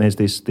 I think there's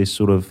this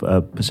sort of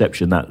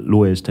perception that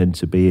lawyers tend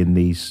to be in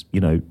these,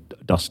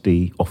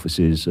 dusty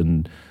offices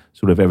and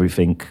sort of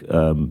everything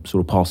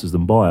sort of passes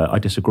them by. I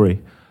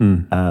disagree.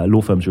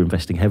 Law firms are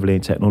investing heavily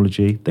in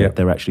technology.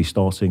 They're actually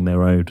starting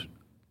their own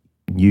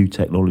new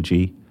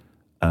technology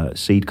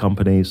seed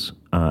companies,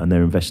 and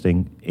they're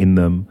investing in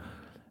them.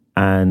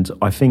 And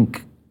I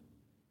think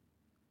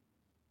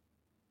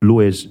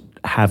lawyers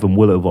have and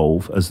will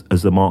evolve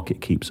as the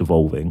market keeps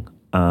evolving.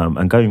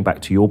 And going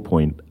back to your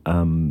point,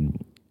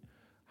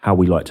 how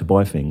we like to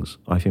buy things,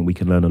 I think we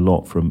can learn a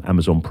lot from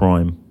Amazon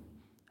Prime,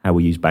 how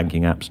we use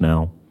banking apps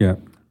now,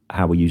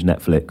 how we use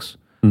Netflix,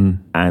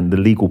 and the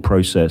legal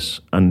process,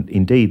 and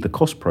indeed the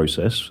cost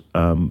process.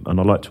 And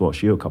I'd like to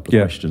ask you a couple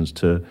of questions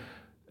to,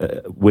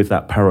 with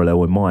that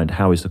parallel in mind.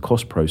 How is the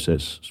cost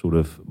process sort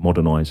of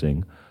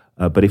modernising?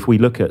 But if we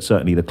look at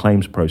certainly the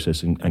claims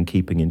process and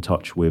keeping in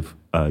touch with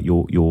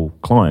your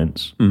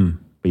clients,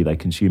 be they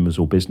consumers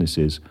or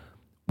businesses,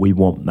 we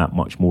want that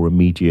much more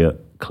immediate,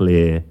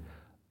 clear,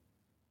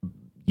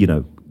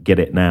 get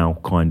it now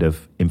kind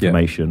of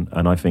information.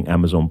 And I think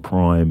Amazon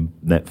Prime,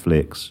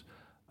 Netflix,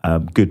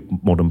 good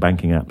modern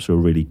banking apps are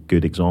really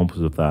good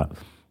examples of that.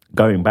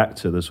 Going back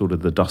to the sort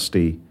of the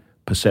dusty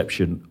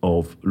perception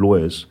of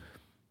lawyers,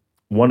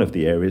 one of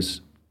the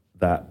areas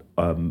that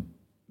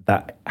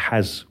that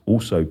has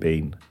also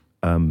been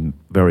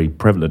very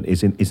prevalent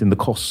is in the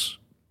costs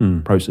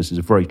process. Is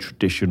a very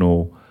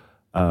traditional,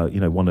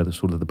 one of the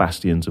sort of the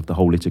bastions of the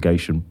whole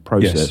litigation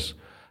process. Yes.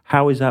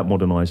 How is that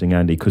modernising,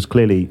 Andy? Because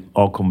clearly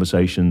our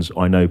conversations,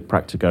 I know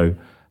Practico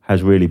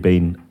has really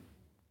been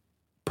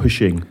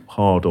pushing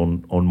hard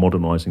on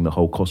modernising the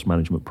whole cost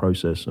management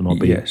process, and I'd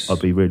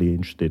be really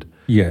interested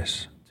to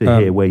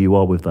hear where you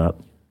are with that.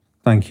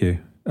 Thank you.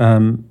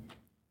 I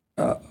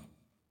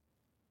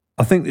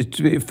think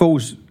it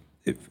falls.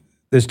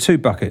 There's two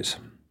buckets.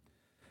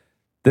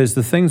 There's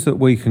the things that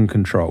we can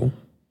control,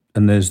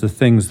 and there's the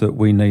things that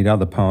we need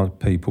other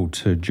people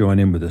to join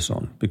in with us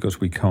on, because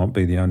we can't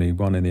be the only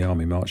one in the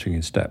army marching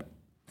in step.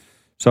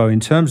 So, in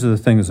terms of the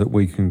things that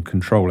we can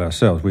control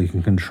ourselves, we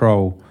can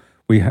control.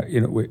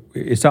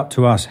 It's up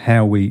to us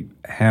how we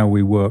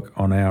work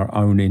on our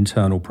own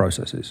internal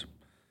processes.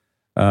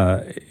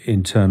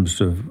 In terms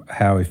of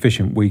how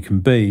efficient we can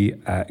be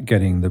at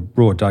getting the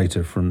raw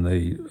data from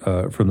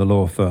the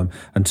law firm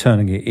and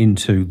turning it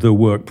into the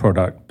work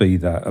product, be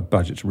that a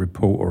budget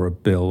report or a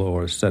bill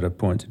or a set of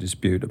points of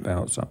dispute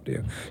about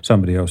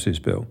somebody else's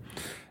bill.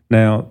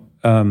 Now,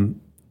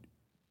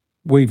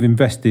 we've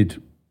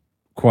invested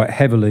quite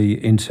heavily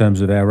in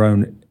terms of our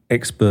own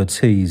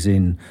expertise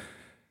in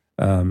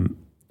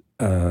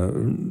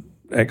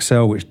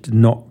Excel, which is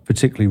not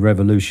particularly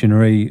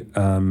revolutionary,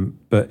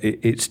 but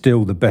it's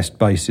still the best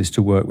basis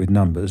to work with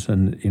numbers.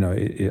 And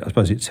I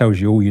suppose it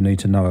tells you all you need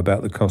to know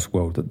about the cost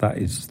world.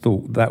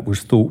 That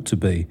was thought to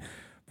be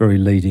very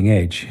leading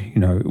edge.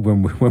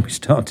 When we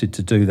started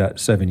to do that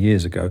 7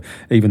 years ago,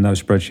 even though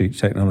spreadsheet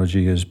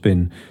technology has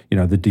been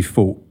the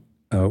default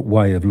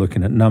way of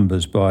looking at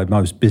numbers by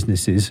most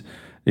businesses,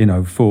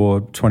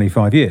 for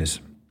 25 years.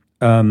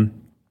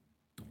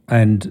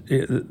 And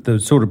the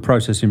sort of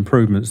process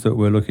improvements that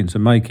we're looking to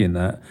make in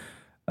that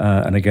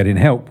and are getting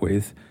help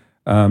with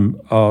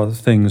are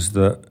things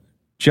that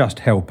just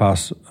help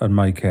us and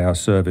make our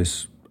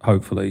service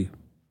hopefully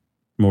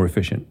more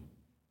efficient.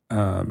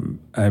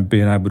 and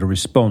being able to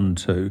respond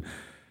to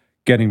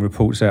getting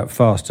reports out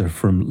faster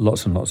from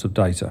lots and lots of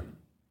data.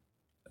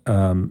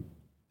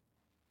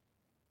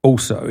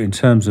 Also, in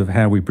terms of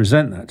how we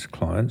present that to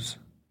clients,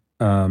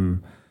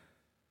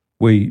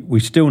 we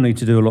still need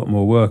to do a lot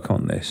more work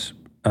on this,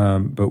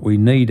 but we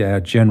need our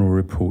general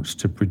reports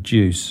to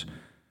produce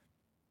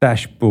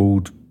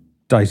dashboard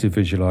data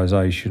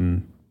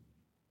visualization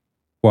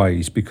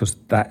ways, because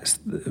that's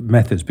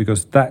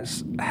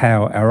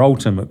how our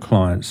ultimate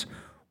clients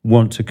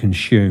want to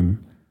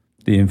consume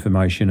the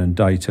information and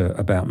data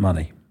about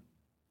money.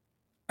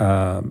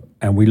 And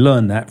we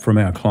learn that from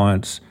our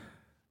clients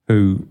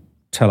who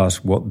tell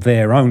us what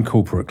their own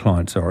corporate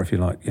clients are, if you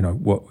like,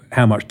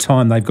 how much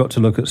time they've got to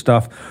look at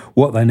stuff,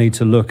 what they need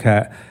to look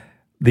at,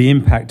 the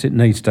impact it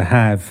needs to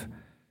have,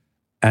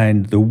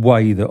 and the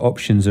way that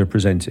options are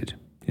presented.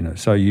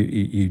 So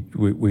we've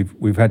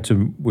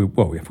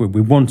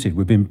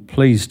been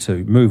pleased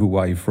to move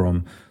away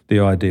from the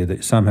idea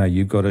that somehow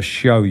you've got to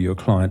show your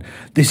client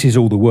this is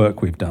all the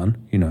work we've done.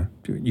 You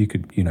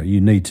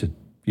need to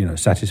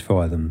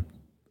satisfy them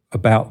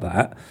about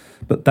that,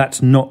 but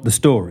that's not the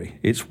story.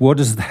 It's what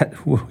does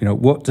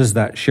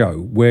that show?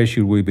 Where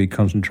should we be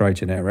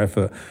concentrating our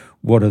effort?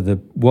 What are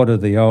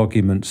the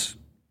arguments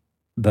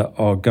that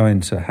are going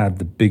to have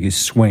the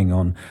biggest swing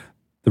on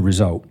the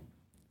result?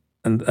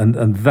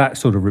 And that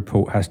sort of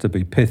report has to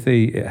be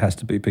pithy. It has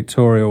to be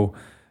pictorial,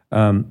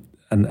 and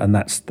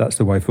that's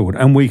the way forward.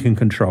 And we can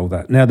control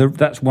that. Now,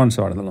 that's one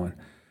side of the line.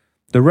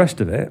 The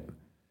rest of it,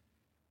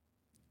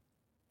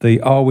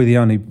 are we the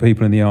only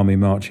people in the army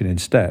marching in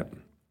step,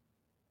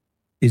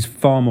 is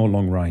far more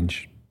long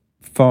range,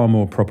 far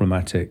more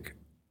problematic,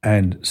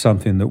 and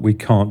something that we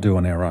can't do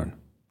on our own.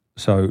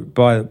 So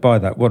by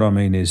that, what I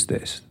mean is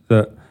this,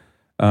 that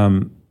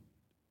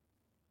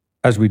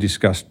as we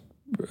discussed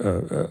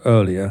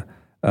earlier,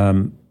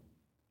 and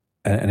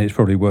it's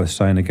probably worth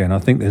saying again, I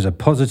think there's a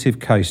positive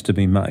case to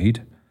be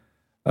made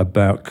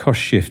about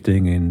cost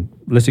shifting in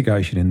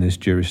litigation in this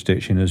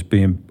jurisdiction as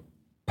being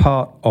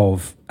part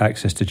of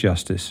access to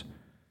justice.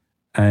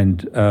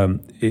 And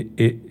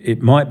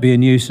it might be a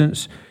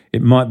nuisance,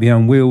 it might be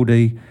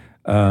unwieldy,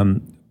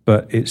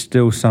 but it's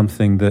still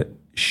something that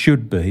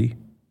should be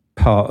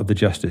part of the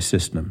justice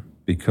system,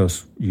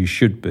 because you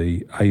should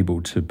be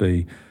able to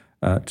be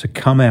to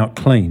come out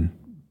clean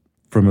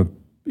from a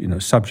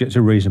subject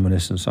to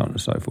reasonableness and so on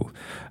and so forth,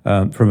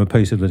 from a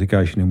piece of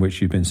litigation in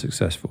which you've been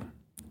successful,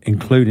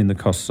 including the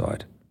cost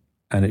side.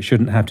 And it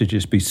shouldn't have to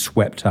just be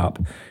swept up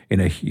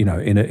in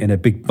a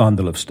big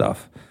bundle of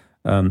stuff.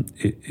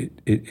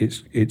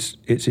 It's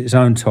its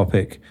own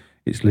topic.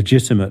 It's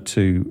legitimate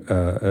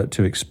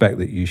to expect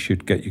that you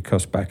should get your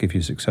costs back if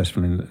you're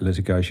successful in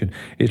litigation.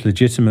 It's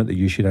legitimate that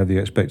you should have the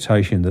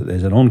expectation that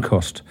there's an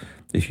on-cost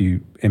if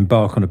you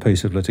embark on a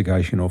piece of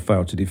litigation or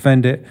fail to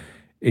defend it,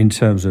 in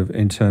terms of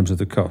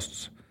the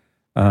costs.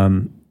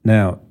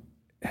 Now,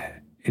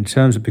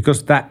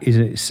 because that is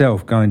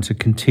itself going to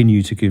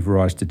continue to give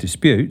rise to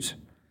disputes,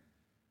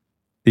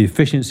 the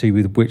efficiency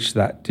with which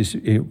that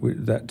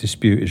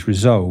dispute is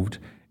resolved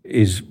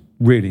is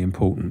really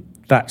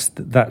important. That's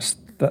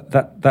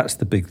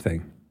the big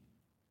thing.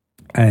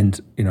 And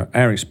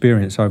our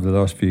experience over the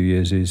last few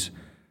years is,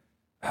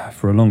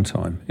 for a long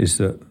time, is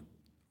that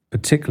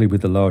particularly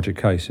with the larger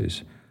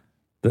cases,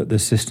 that the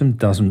system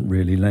doesn't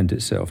really lend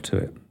itself to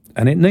it,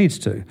 and it needs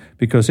to,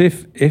 because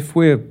if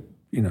we're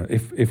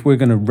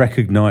going to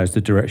recognise the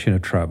direction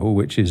of travel,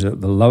 which is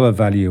at the lower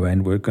value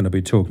end, we're going to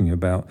be talking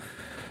about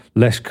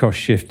less cost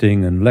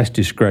shifting and less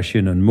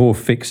discretion and more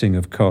fixing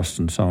of costs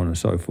and so on and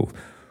so forth.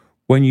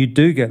 When you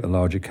do get the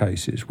larger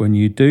cases, when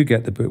you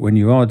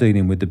are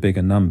dealing with the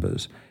bigger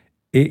numbers,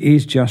 it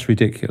is just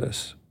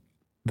ridiculous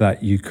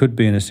that you could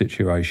be in a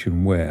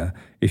situation where,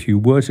 if you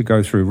were to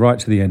go through right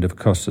to the end of a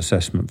cost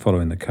assessment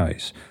following the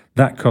case,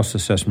 that cost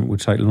assessment would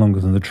take longer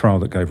than the trial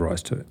that gave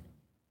rise to it.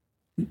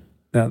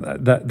 Now,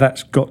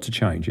 that's got to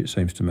change, it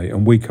seems to me,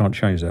 and we can't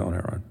change that on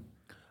our own.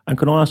 And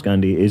can I ask,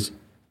 Andy, is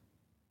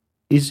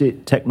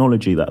it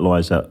technology that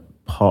lies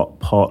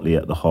partly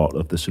at the heart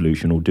of the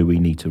solution, or do we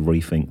need to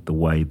rethink the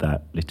way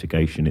that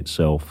litigation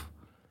itself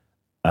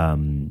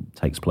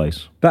takes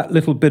place? That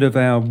little bit of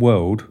our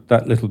world,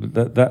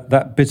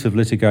 that bit of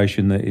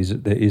litigation that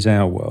is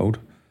our world,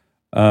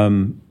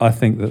 I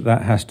think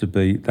that has to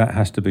be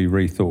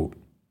rethought.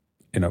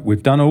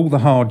 We've done all the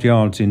hard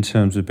yards in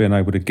terms of being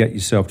able to get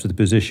yourself to the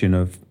position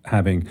of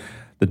having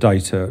the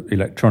data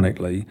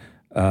electronically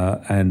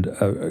and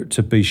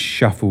to be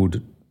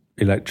shuffled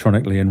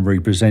electronically and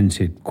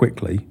represented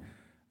quickly.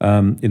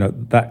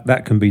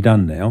 That can be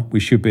done now.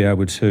 We should be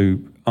able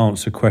to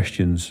answer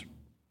questions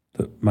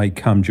that may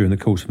come during the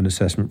course of an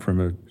assessment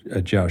from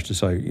a judge to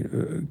say,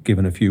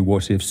 given a few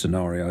what-if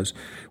scenarios,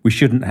 we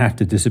shouldn't have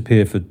to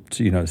disappear for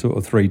sort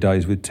of 3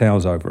 days with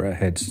towels over our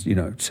heads,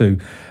 to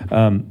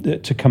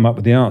come up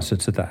with the answer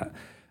to that.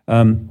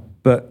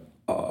 But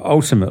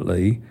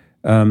ultimately,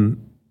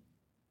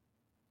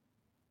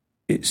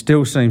 it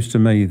still seems to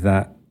me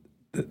that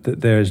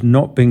there has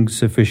not been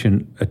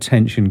sufficient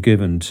attention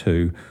given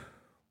to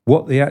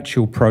what the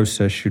actual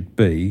process should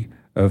be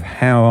of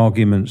how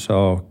arguments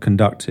are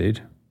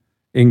conducted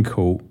in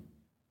court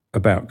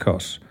about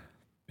costs.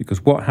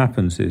 Because what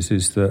happens is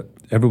that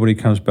everybody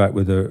comes back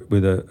with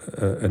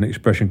an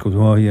expression called,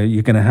 "Well, yeah,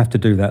 you're going to have to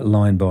do that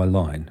line by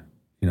line."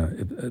 You know,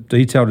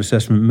 detailed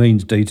assessment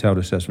means detailed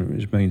assessment,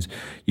 which means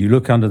you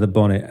look under the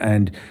bonnet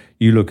and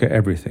you look at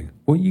everything.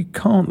 Well, you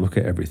can't look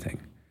at everything.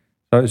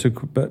 So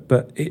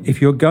but if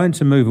you're going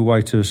to move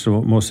away to a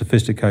sort of more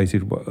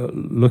sophisticated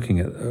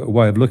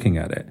way of looking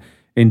at it,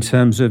 in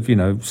terms of, you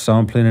know,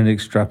 sampling and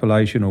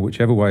extrapolation, or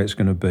whichever way it's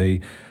going to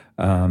be,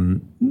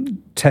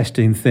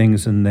 testing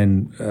things and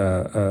then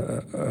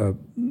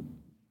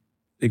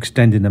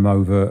extending them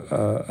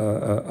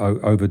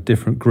over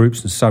different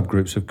groups and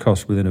subgroups of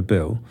costs within a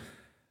bill,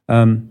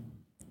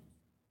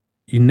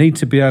 you need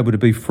to be able to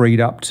be freed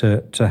up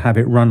to have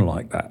it run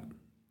like that.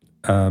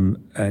 And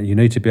you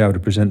need to be able to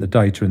present the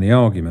data and the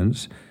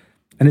arguments.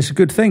 And it's a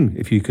good thing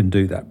if you can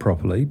do that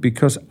properly,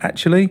 because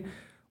actually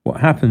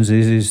what happens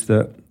is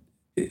that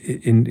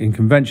in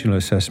conventional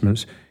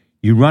assessments,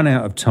 you run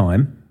out of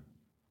time.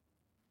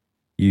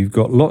 You've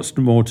got lots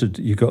more to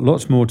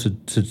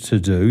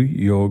do.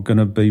 You're going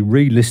to be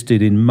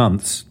relisted in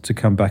months to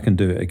come back and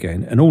do it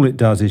again. And all it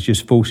does is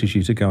just forces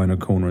you to go in a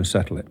corner and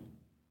settle it.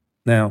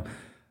 Now,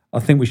 I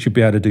think we should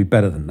be able to do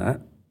better than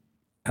that.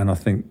 And I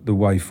think the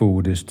way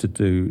forward is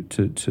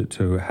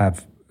to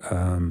have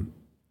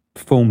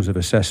forms of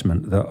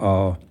assessment that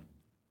are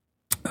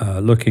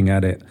looking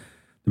at it.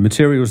 The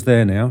material's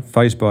there now,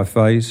 phase by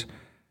phase,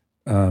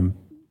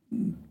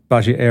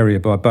 budget area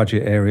by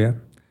budget area.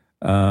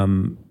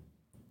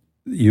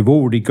 You've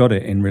already got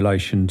it in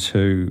relation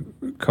to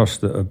costs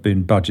that have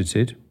been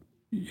budgeted.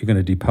 You're going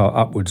to depart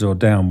upwards or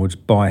downwards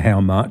by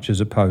how much,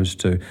 as opposed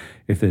to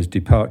if there's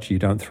departure, you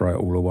don't throw it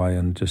all away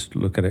and just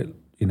look at it,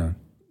 you know,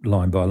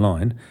 line by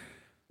line.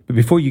 But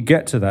before you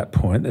get to that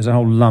point, there's a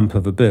whole lump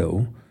of a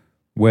bill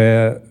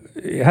where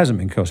it hasn't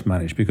been cost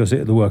managed because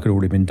the work had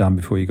already been done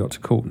before you got to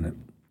court on it.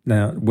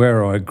 Now,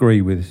 where I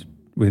agree with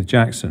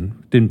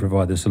Jackson, didn't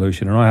provide the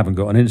solution, and I haven't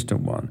got an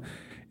instant one,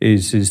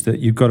 is that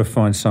you've got to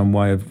find some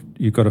way of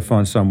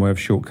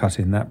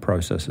shortcutting that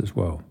process as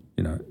well.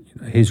 You know,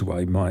 his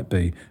way might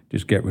be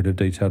just get rid of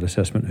detailed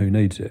assessment. Who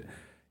needs it?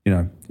 You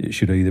know, it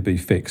should either be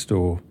fixed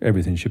or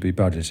everything should be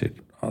budgeted.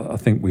 I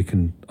think we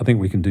can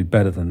do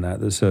better than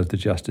that serves the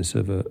justice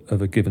of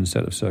a given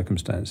set of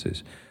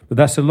circumstances. But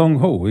that's a long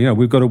haul. You know,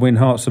 we've got to win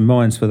hearts and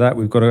minds for that.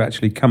 We've got to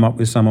actually come up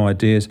with some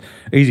ideas.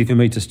 Easy for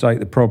me to state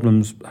the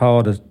problems,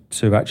 harder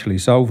to actually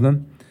solve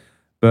them.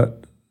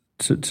 But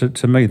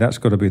to me, that's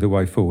got to be the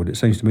way forward. It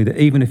seems to me that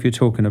even if you're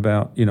talking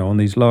about, you know, on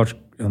these large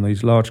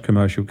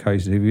commercial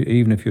cases,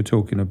 even if you're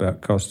talking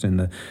about costs in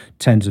the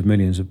tens of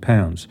millions of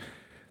pounds,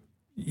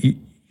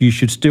 you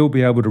should still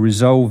be able to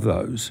resolve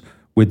those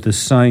with the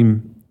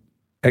same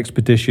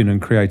expedition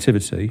and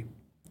creativity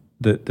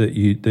that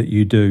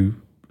you do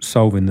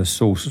solving the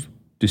source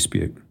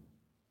dispute.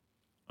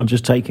 I'm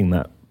just taking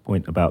that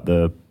point about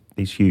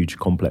these huge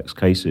complex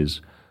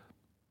cases.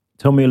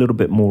 Tell me a little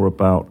bit more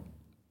about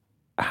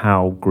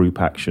how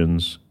group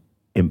actions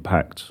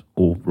impact,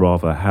 or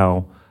rather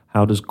how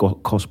does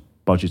cost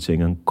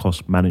budgeting and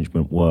cost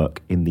management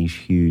work in these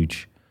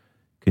huge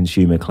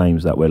consumer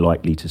claims that we're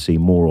likely to see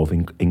more of,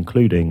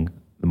 including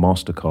the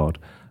MasterCard?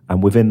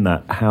 And within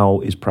that, how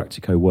is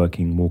Practico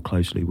working more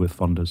closely with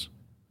funders?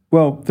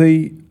 Well,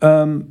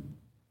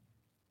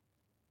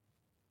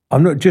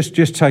 I'm not just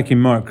taking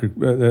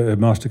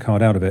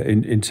MasterCard out of it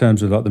in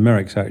terms of like the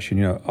Merrick's action.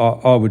 You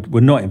know,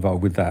 we're not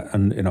involved with that,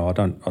 and you know, I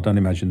don't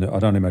imagine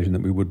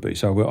that we would be.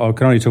 So I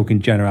can only talk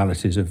in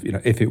generalities of, you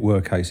know, if it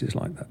were cases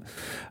like that.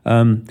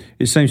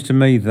 It seems to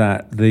me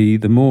that the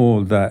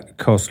more that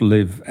costs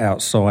live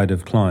outside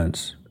of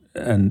clients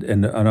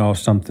and are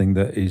something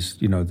that is,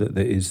 you know, that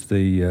is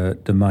the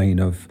domain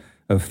of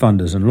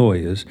funders and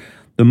lawyers,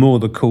 the more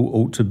the court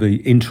ought to be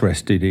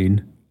interested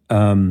in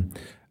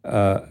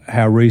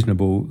how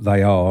reasonable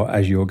they are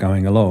as you're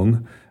going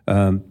along,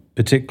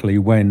 particularly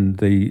when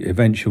the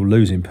eventual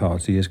losing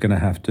party is going to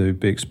have to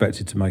be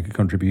expected to make a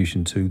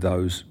contribution to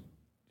those,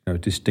 you know,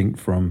 distinct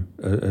from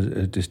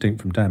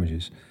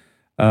damages.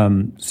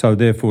 So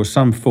therefore,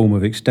 some form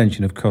of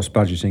extension of cost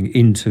budgeting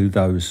into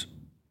those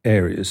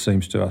areas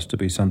seems to us to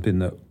be something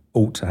that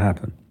ought to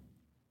happen.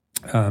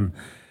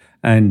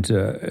 And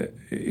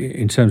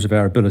in terms of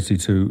our ability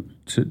to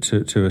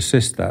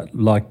assist that,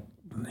 like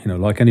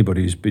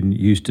anybody who's been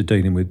used to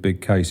dealing with big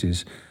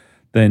cases,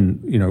 then,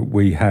 you know,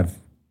 we have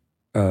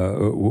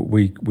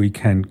we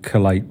can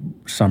collate,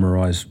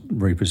 summarise,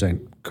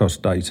 represent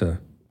cost data,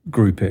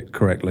 group it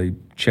correctly,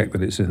 check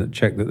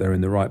that they're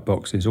in the right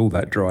boxes, all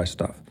that dry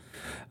stuff,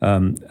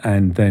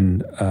 and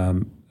then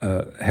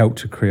help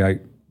to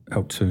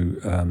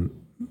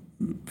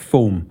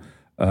form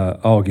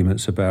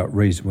arguments about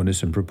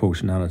reasonableness and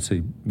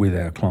proportionality with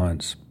our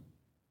clients,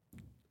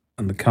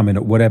 and they come in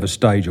at whatever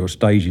stage or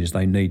stages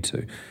they need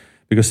to.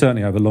 Because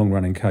certainly over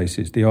long-running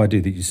cases, the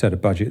idea that you set a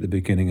budget at the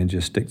beginning and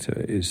just stick to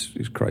it is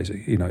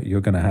crazy. You know,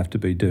 you're going to have to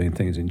be doing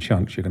things in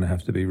chunks. You're going to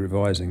have to be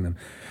revising them.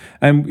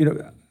 And, you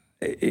know,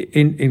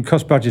 in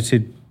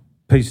cost-budgeted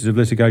pieces of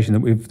litigation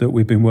that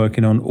we've been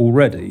working on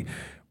already,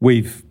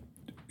 we've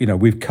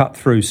cut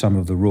through some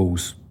of the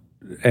rules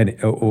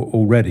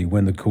already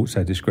when the courts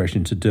had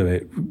discretion to do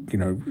it.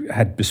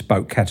 Had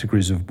bespoke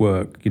categories of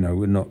work.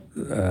 We're not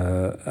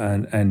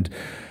and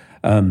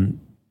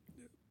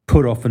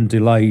put off and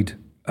delayed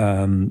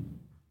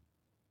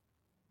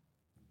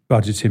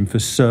budgeting for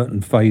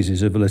certain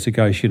phases of a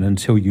litigation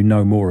until you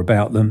know more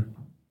about them.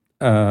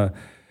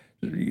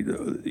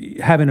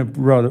 Having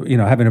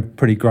a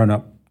pretty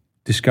grown-up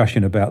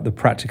discussion about the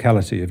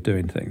practicality of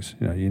doing things.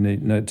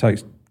 It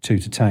takes two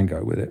to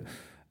tango with it.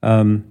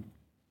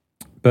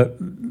 But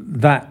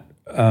that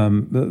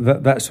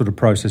sort of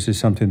process is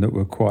something that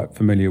we're quite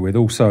familiar with.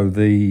 Also,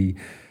 the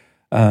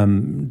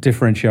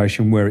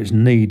differentiation where it's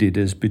needed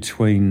is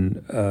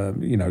between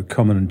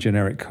common and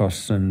generic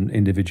costs and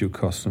individual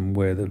costs, and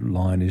where the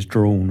line is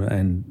drawn,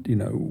 and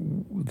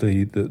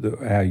the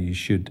how you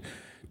should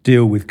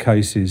deal with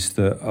cases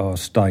that are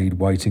stayed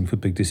waiting for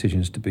big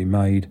decisions to be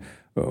made.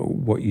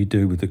 What you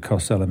do with the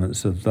cost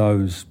elements of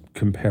those,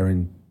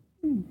 comparing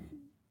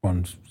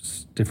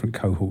different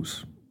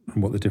cohorts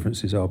and what the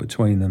differences are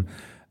between them.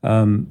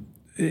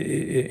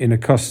 In a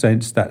cost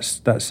sense,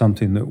 that's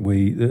something that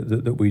we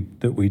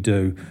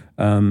do.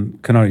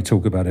 Can only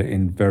talk about it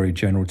in very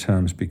general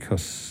terms,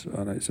 because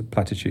I know it's a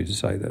platitude to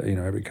say that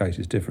every case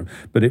is different,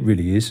 but it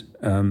really is.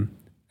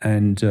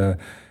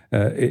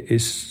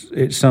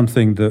 It's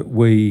something that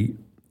we're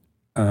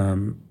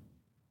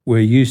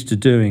used to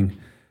doing.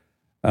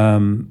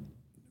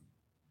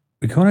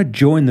 We kind of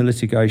join the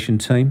litigation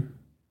team.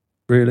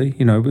 Really,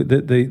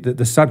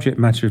 the subject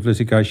matter of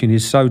litigation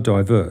is so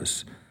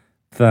diverse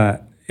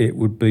that it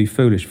would be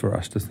foolish for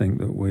us to think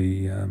that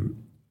we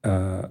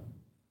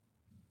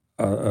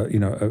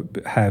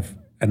have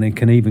and then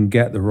can even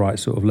get the right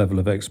sort of level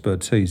of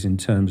expertise in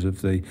terms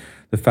of the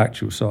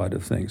factual side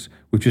of things.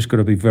 We've just got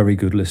to be very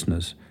good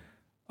listeners,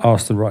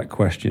 ask the right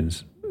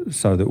questions,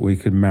 so that we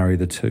can marry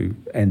the two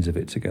ends of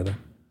it together.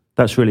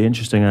 That's really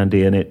interesting,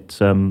 Andy, and it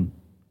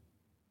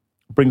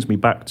brings me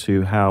back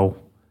to how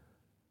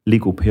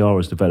legal PR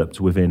has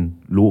developed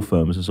within law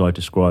firms, as I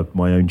described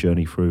my own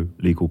journey through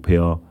legal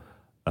PR.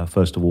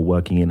 First of all,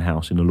 working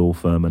in-house in a law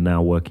firm, and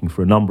now working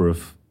for a number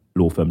of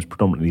law firms,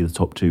 predominantly the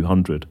top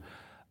 200.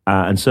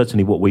 And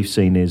certainly what we've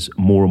seen is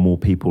more and more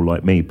people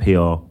like me,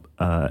 PR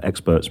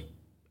experts,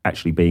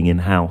 actually being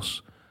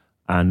in-house.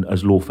 And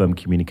as law firm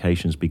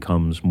communications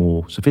becomes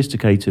more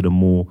sophisticated and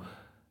more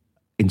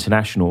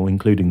international,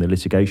 including the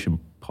litigation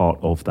part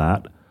of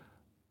that,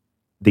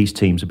 these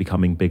teams are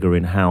becoming bigger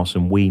in-house,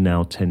 and we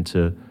now tend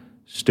to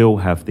still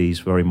have these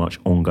very much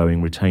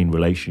ongoing retained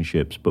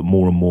relationships, but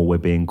more and more we're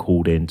being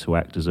called in to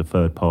act as a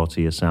third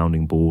party, a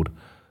sounding board,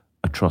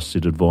 a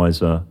trusted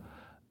advisor,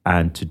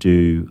 and to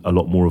do a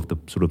lot more of the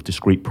sort of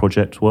discrete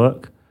project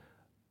work.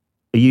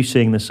 Are you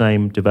seeing the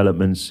same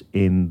developments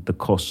in the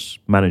cost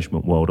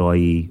management world,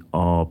 i.e.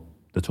 are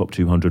the top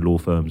 200 law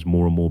firms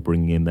more and more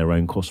bringing in their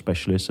own cost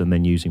specialists and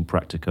then using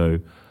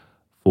Practico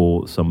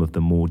for some of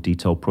the more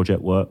detailed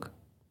project work?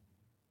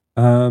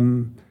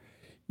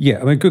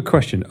 Good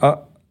question. I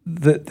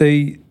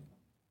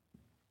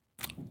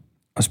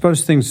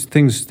suppose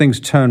things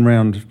turn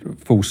round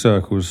full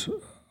circles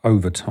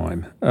over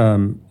time.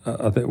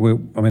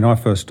 I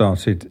first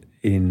started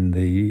in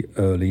the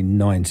early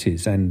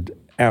 90s, and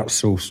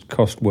outsourced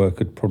cost work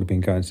had probably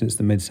been going since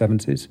the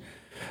mid-70s.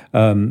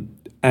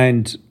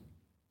 And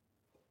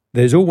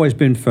there's always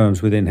been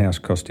firms with in-house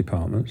cost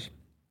departments.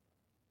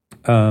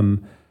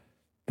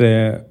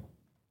 They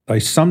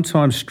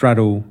sometimes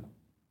straddle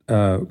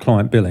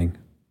client billing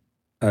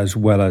as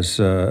well as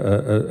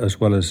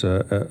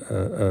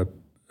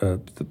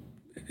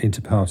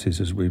inter partes,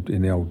 as we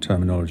in the old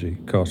terminology,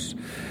 costs.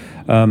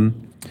 But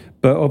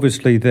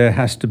obviously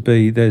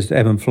there's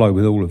ebb and flow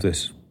with all of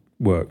this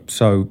work.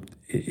 So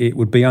it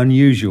would be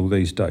unusual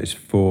these days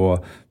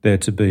for there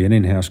to be an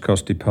in-house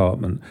cost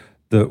department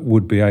that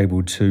would be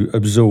able to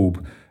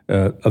absorb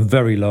a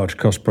very large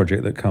cost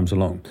project that comes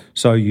along.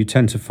 So you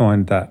tend to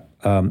find that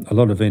a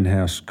lot of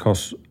in-house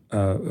cost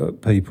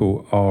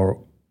people are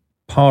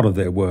part of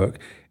their work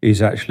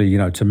is actually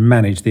to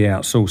manage the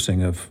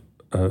outsourcing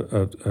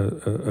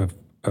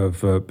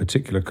of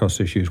particular cost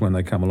issues when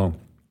they come along.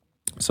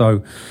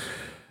 So,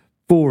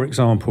 for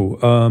example,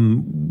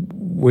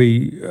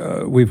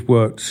 we've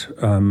worked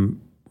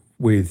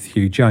with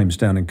Hugh James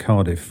down in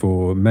Cardiff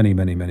for many,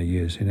 many, many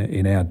years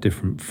in our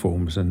different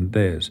forms and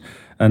theirs.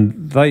 And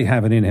they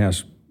have an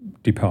in-house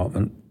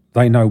department.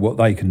 They know what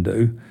they can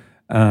do.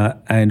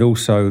 And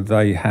also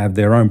they have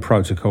their own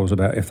protocols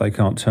about if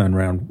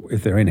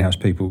their in-house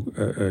people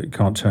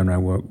can't turn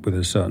around work within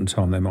a certain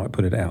time, they might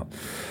put it out.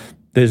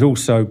 There's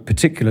also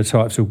particular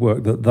types of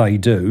work that they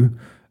do,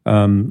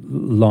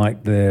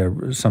 like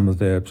some of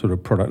their sort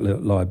of product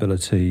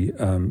liability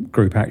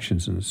group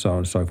actions and so on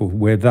and so forth,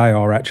 where they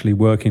are actually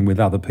working with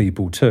other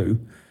people too,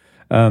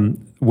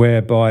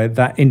 whereby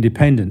that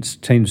independence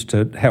tends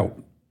to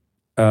help,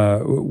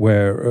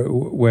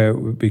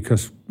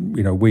 because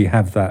we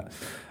have that.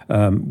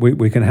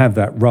 We can have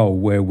that role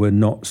where we're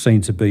not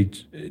seen to be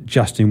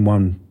just in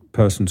one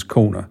person's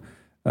corner.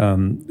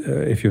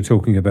 if you're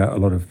talking about a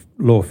lot of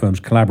law firms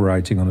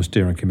collaborating on a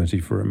steering committee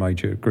for a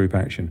major group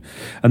action,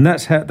 and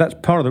that's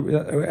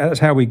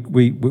how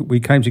we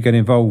came to get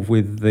involved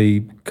with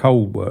the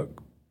coal work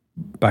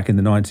back in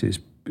the 90s.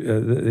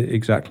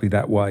 Exactly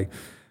that way,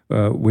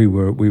 we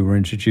were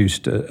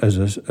introduced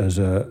as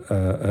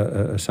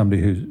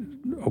somebody who,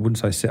 I wouldn't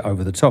say sit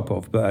over the top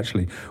of, but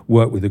actually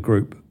worked with a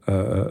group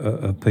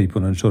of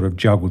people and sort of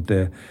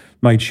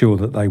made sure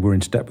that they were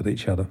in step with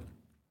each other.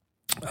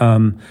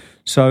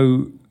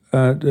 So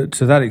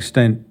to that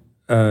extent,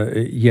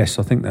 yes,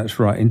 I think that's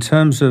right. In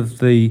terms of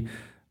that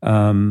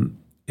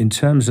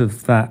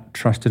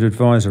trusted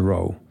advisor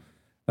role,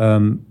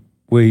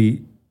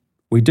 we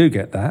do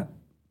get that.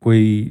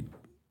 It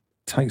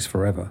takes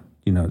forever,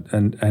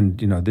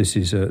 and this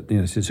is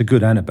it's a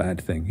good and a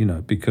bad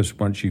thing, because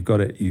once you've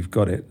got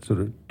it, sort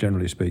of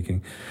generally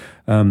speaking.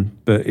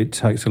 But it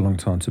takes a long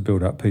time to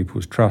build up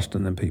people's trust,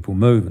 and then people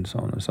move, and so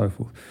on and so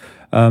forth.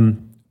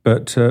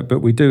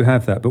 But we do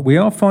have that. But we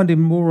are finding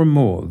more and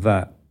more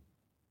that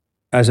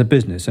as a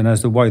business and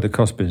as the way the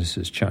cost business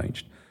has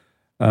changed,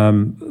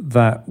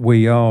 that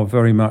we are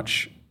very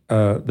much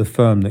the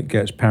firm that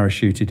gets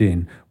parachuted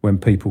in when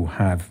people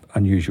have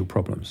unusual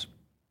problems.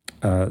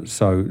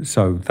 So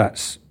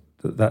that's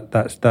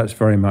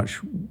very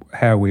much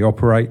how we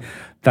operate.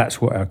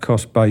 That's what our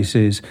cost base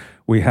is.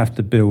 We have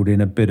to build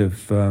in a bit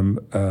of.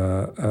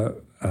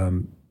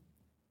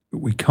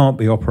 We can't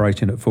be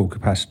operating at full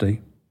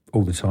capacity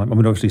all the time. I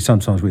mean, obviously,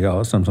 sometimes we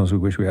are. Sometimes we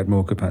wish we had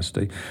more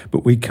capacity,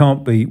 but we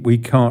can't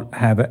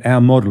have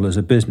our model as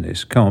a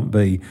business can't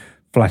be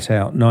flat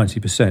out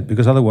 90%,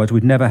 because otherwise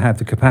we'd never have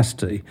the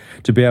capacity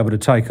to be able to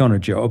take on a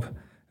job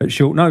at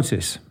short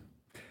notice.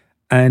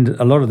 And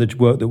a lot of the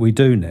work that we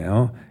do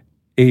now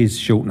is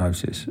short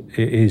notice.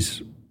 It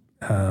is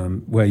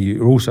where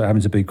you're also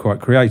having to be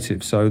quite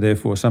creative. So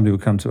therefore, somebody will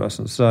come to us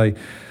and say,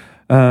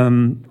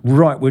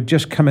 right, we're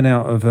just coming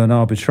out of an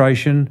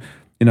arbitration.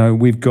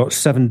 We've got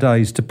 7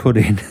 days to put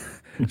in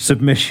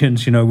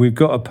submissions. We've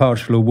got a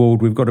partial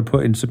award. We've got to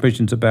put in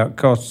submissions about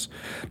costs,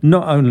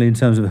 not only in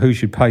terms of who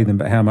should pay them,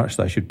 but how much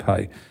they should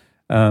pay.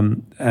 We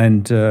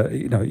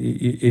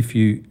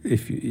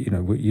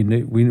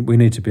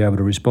need to be able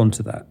to respond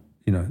to that.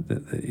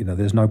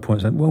 There's no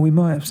point saying, well, we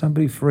might have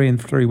somebody free in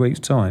 3 weeks'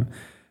 time.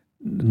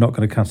 Not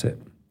going to cut it.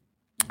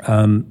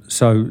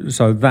 So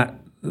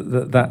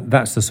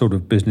that's the sort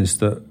of business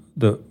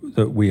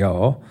that we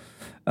are,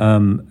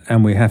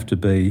 and we have to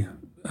be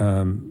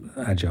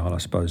agile, I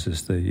suppose,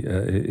 is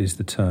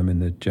the term in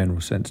the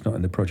general sense, not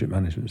in the project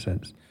management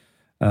sense.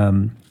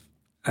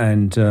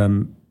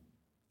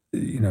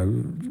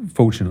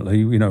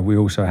 Fortunately, we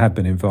also have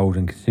been involved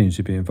and continue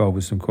to be involved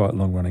with some quite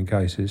long-running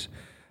cases.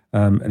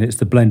 And it's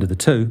the blend of the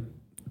two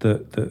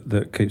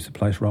that keeps the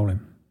place rolling.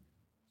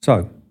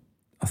 So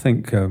I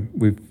think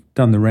we've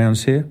done the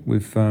rounds here.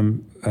 We've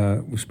spent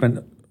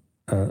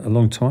a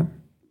long time.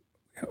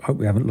 I hope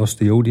we haven't lost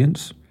the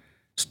audience.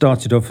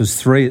 Started off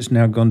as 3, it's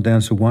now gone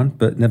down to 1,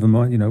 but never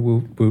mind.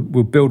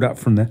 We'll build up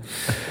from there.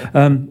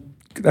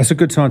 That's a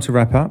good time to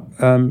wrap up.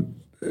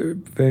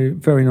 Very,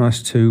 very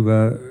nice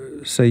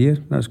to see you.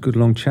 That was a good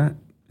long chat.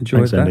 Enjoyed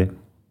Thanks, that. Andy.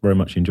 Very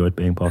much enjoyed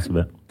being part of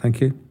it. Thank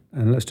you.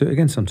 And let's do it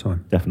again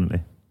sometime.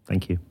 Definitely.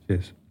 Thank you.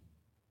 Cheers.